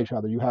right by each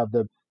other. You have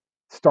the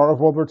start of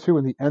World War II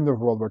and the end of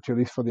World War II, at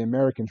least for the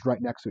Americans,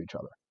 right next to each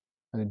other.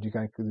 And then you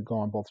can go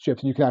on both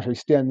ships, and you can actually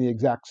stand in the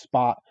exact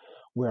spot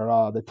where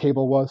the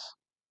table was,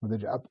 where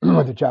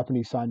the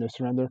Japanese signed their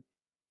surrender.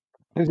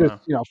 It was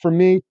just, for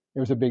me, it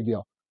was a big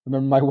deal. I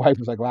remember my wife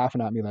was like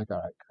laughing at me, like, "All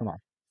right, come on."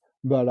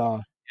 But I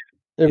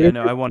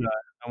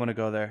want to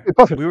go there.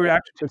 We were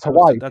actually it's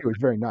Hawaii too.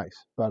 It's very nice,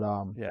 but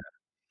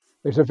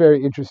it's a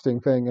very interesting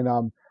thing.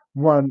 And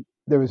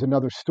there was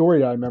another story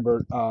that I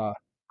remember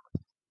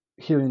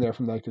hearing there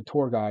from like the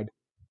tour guide,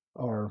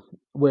 or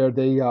where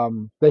they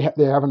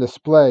have on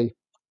display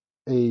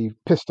a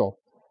pistol,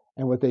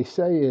 and what they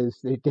say is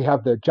they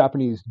have the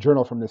Japanese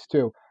journal from this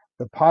too.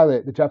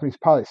 The Japanese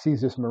pilot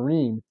sees this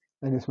Marine,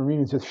 and this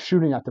Marine is just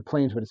shooting at the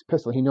planes with his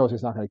pistol. He knows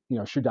he's not going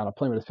to shoot down a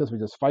plane with his pistol.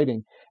 He's just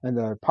fighting, and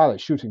the pilot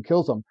shoots and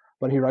kills him.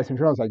 But he writes in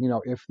journals like,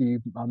 if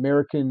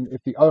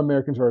the other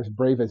Americans are as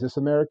brave as this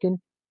American,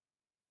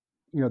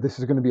 this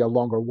is going to be a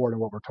longer war than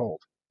what we're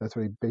told. That's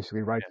what he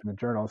basically writes in the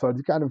journal. So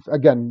it's kind of,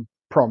 again,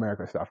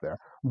 pro-America stuff there,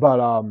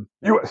 but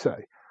USA.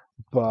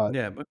 But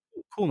but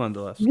cool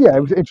nonetheless. Yeah,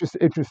 it was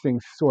interesting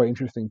story,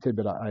 interesting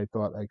tidbit. I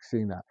thought, like,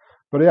 seeing that.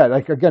 But yeah,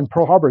 like, again,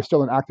 Pearl Harbor is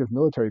still an active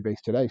military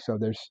base today, so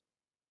there's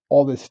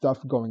all this stuff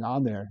going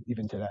on there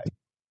even today.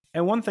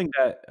 And one thing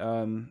that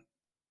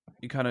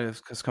you kind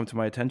of has come to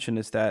my attention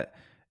is that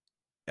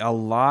a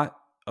lot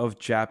of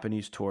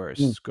Japanese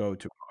tourists go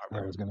to Pearl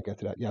Harbor. I was going to get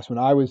to that. Yes, when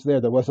I was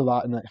there was a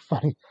lot, and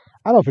funny.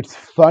 I don't know if it's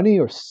funny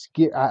or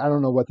scary. I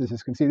don't know what this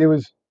is considered. It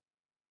was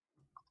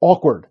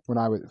awkward when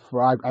I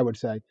would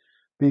say,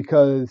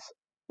 because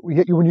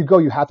when you go,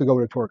 you have to go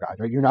with a tour guide,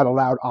 right? You're not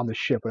allowed on the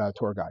ship without a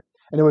tour guide.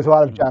 And there was a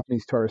lot of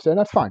Japanese tourists there, and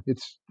that's fine.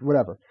 It's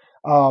whatever.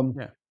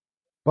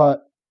 But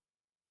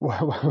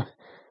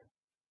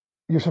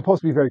you're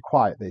supposed to be very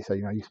quiet, they say.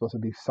 You're supposed to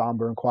be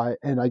somber and quiet.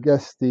 And I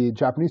guess the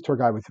Japanese tour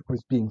guide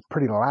was being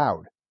pretty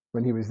loud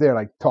when he was there,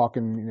 like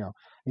talking,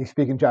 he's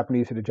speaking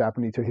Japanese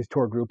to his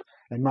tour group,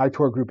 and my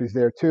tour group is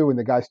there too. And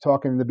the guy's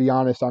talking, and to be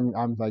honest,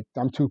 I'm like,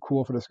 I'm too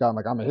cool for this guy. I'm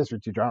like, I'm a history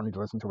teacher. I don't need to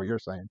listen to what you're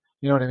saying.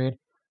 You know what I mean?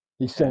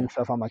 He's saying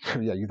stuff. I'm like,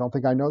 yeah, you don't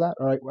think I know that?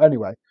 All right. Well,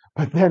 anyway,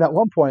 but then at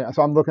one point,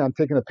 so I'm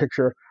taking a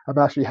picture. I'm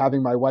actually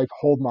having my wife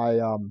hold my,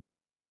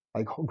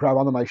 like, grab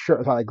onto my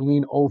shirt as I like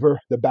lean over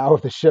the bow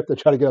of the ship to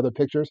try to get other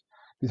pictures.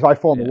 Because if I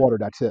fall in the water,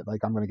 that's it.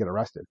 Like, I'm going to get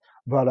arrested.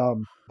 But,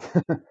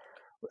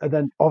 and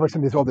then all of a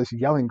sudden there's all this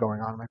yelling going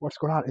on. I'm like, what's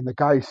going on? And the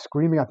guy is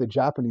screaming at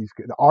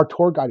our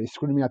tour guide is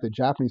screaming at the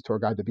Japanese tour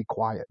guide to be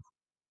quiet.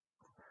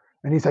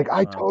 And he's like,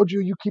 I told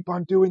you keep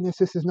on doing this.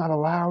 This is not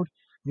allowed.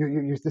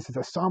 This is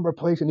a somber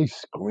place. And he's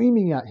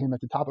screaming at him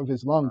at the top of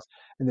his lungs.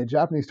 And the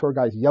Japanese tour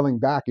guide is yelling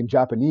back in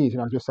Japanese.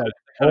 And I'm just like,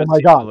 oh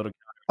my God.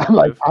 I'm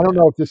like, I don't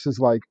know if this is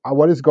like,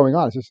 what is going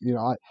on? It's just, it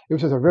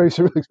was just a very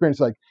surreal experience.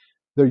 Like,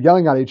 they're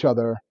yelling at each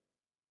other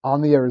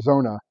on the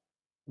Arizona,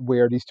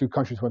 where these two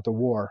countries went to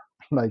war,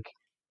 like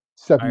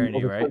 7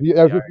 Irony, right?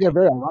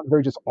 Very ironic,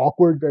 very just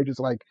awkward, very just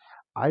like,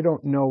 I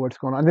don't know what's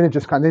going on. And then it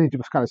just kind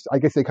of, I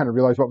guess they kind of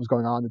realized what was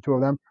going on, the two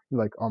of them. They're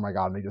like, oh my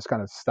God, and they just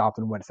kind of stopped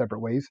and went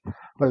separate ways.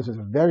 But it was just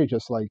very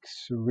just like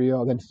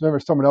surreal. Then remember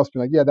someone else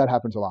being like, yeah, that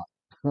happens a lot.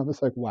 And I'm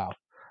just like, wow.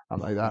 I'm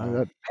like,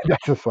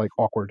 that's just like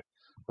awkward.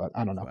 But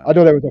I don't know. Wow. I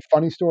know there was a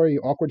funny story,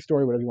 awkward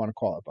story, whatever you want to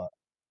call it.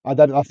 But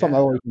that's something I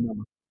always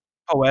remember.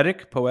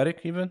 Poetic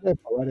even? Yeah,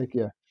 poetic,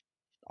 yeah.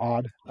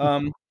 Odd.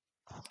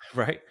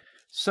 Right.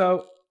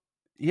 So,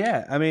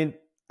 yeah, I mean,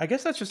 I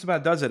guess that's just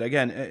about does it.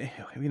 Again,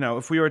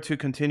 if we were to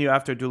continue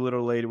after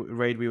Doolittle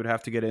raid, we would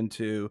have to get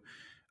into,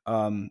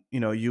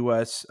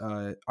 U.S.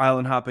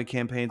 island hopping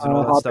campaigns and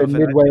all that stuff.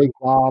 Midway,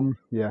 Guam,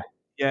 yeah.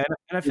 Yeah,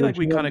 and I feel like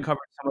we kind of covered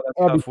some of that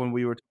stuff when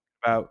we were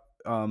talking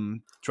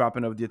about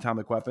dropping of the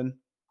atomic weapon.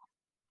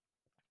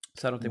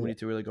 So I don't think we need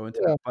to really go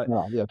into that. But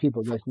no, yeah,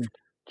 people.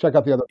 check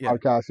out the other Yeah.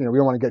 podcasts. We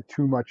don't want to get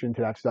too much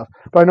into that stuff.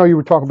 But I know you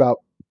were talking about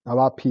a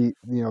lot, Pete.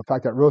 The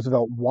fact that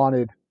Roosevelt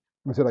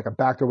was it like a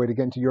backdoor way to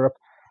get into Europe,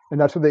 and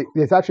that's what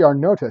there's actually our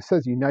note that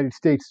says the United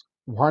States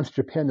wants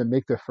Japan to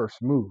make their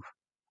first move.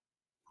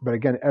 But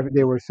again,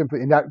 they were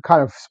simply, and that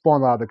kind of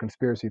spawned a lot of the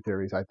conspiracy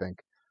theories. I think.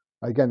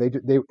 Again,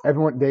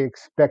 they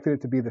expected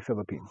it to be the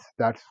Philippines.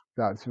 That's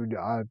what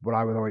I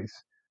was always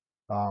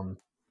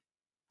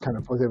kind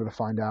of was able to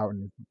find out,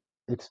 and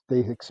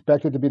they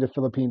expected it to be the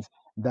Philippines.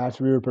 That's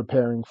what we were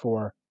preparing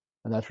for,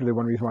 and that's really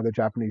one reason why the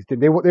Japanese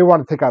did. They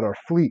wanted to take out our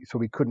fleet so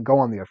we couldn't go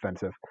on the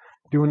offensive.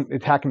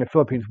 Attacking the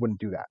Philippines wouldn't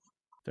do that.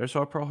 There's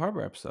our Pearl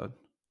Harbor episode.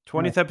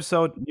 20th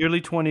episode,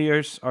 nearly 20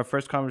 years, our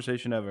first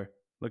conversation ever.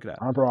 Look at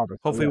that. On Pearl Harbor.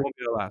 Hopefully it won't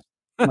be the last.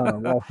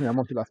 Well,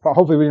 won't be last.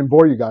 Hopefully we didn't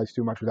bore you guys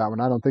too much with that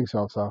one. I don't think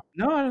so. So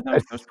No, I don't know.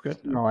 That's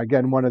good. No,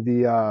 again, one of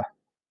the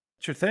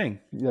It's your thing.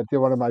 Yeah,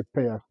 one of my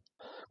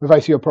if I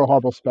see a Pearl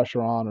Harbor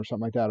special on or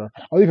something like that, or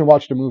I'll even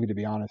watch the movie, to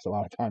be honest, a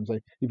lot of times,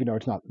 even though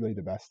it's not really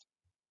the best.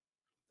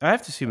 I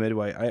have to see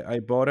Midway. I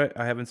bought it.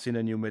 I haven't seen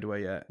a new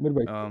Midway yet.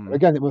 Midway.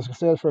 Again, it was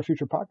sales for a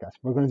future podcast.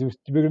 We're going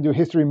to do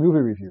history movie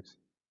reviews.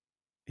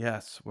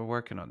 Yes, we're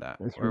working on that.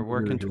 We're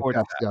working towards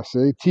that. Yes.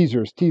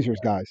 Teasers,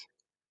 guys.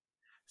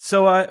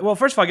 So, well,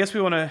 first of all, I guess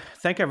we want to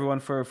thank everyone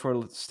for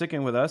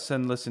sticking with us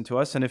and listening to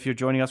us. And if you're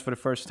joining us for the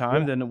first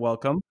time, then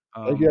welcome.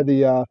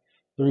 The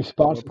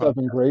responses have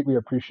been great. We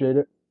appreciate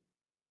it.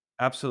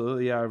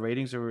 Absolutely. Our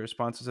ratings and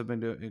responses have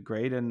been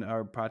great, and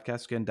our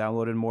podcast is getting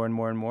downloaded more and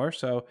more and more.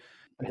 So,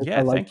 thank you.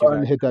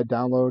 Hit that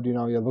download.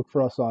 Look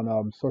for us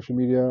on social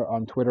media,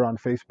 on Twitter, on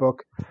Facebook.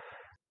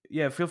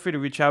 Yeah, feel free to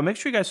reach out. Make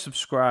sure you guys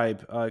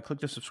subscribe. Click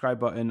the subscribe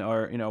button,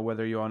 or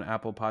whether you're on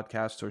Apple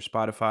Podcasts or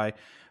Spotify.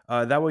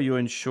 That way, you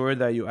ensure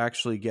that you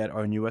actually get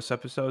our newest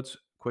episodes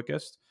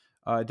quickest.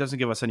 It doesn't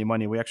give us any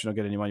money. We actually don't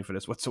get any money for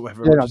this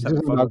whatsoever. Yeah,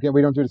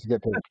 we don't do this to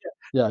get paid.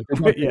 Not at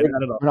all.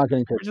 We're not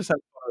getting paid. We're just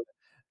having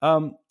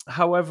fun.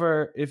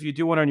 However, if you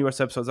do want our newest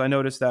episodes, I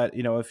noticed that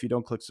if you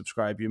don't click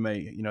subscribe, you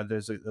may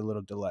there's a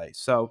little delay.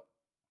 So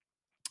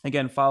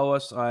again, follow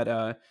us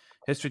at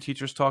History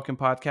Teachers Talking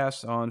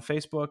Podcast on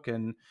Facebook,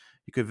 and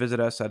you could visit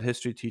us at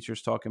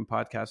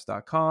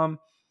historyteacherstalkingpodcast.com.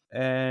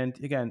 And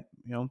again,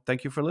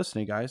 thank you for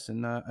listening, guys.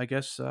 And I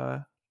guess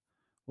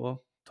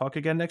we'll talk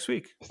again next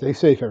week. Stay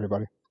safe,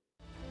 everybody.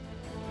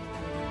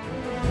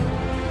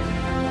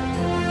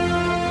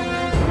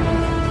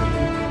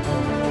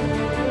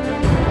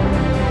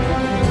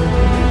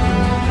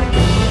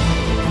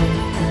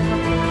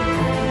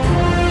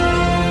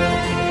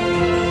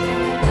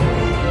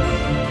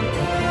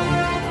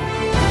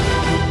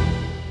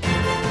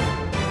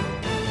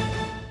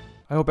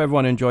 I hope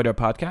everyone enjoyed our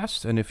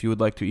podcast, and if you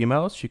would like to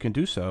email us, you can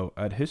do so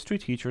at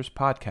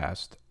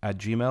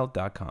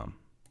historyteacherspodcast@gmail.com.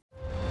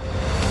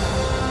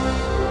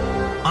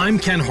 I'm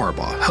Ken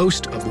Harbaugh,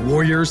 host of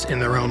Warriors in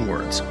Their Own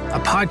Words,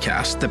 a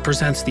podcast that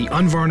presents the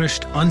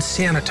unvarnished,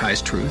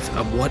 unsanitized truth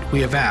of what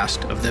we have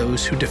asked of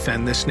those who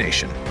defend this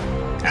nation.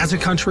 As a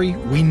country,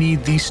 we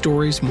need these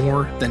stories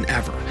more than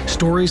ever.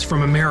 Stories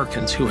from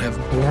Americans who have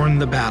borne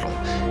the battle,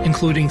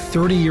 including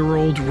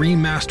 30-year-old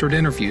remastered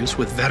interviews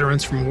with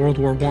veterans from World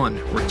War I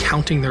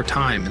recounting their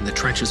time in the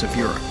trenches of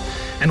Europe,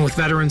 and with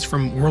veterans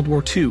from World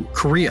War II,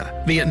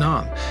 Korea,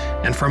 Vietnam,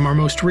 and from our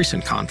most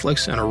recent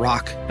conflicts in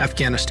Iraq,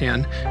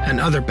 Afghanistan, and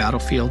other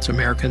battlefields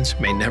Americans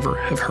may never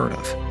have heard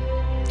of.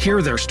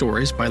 Hear their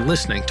stories by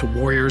listening to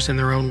Warriors in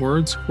Their Own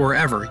Words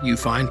wherever you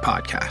find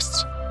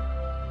podcasts.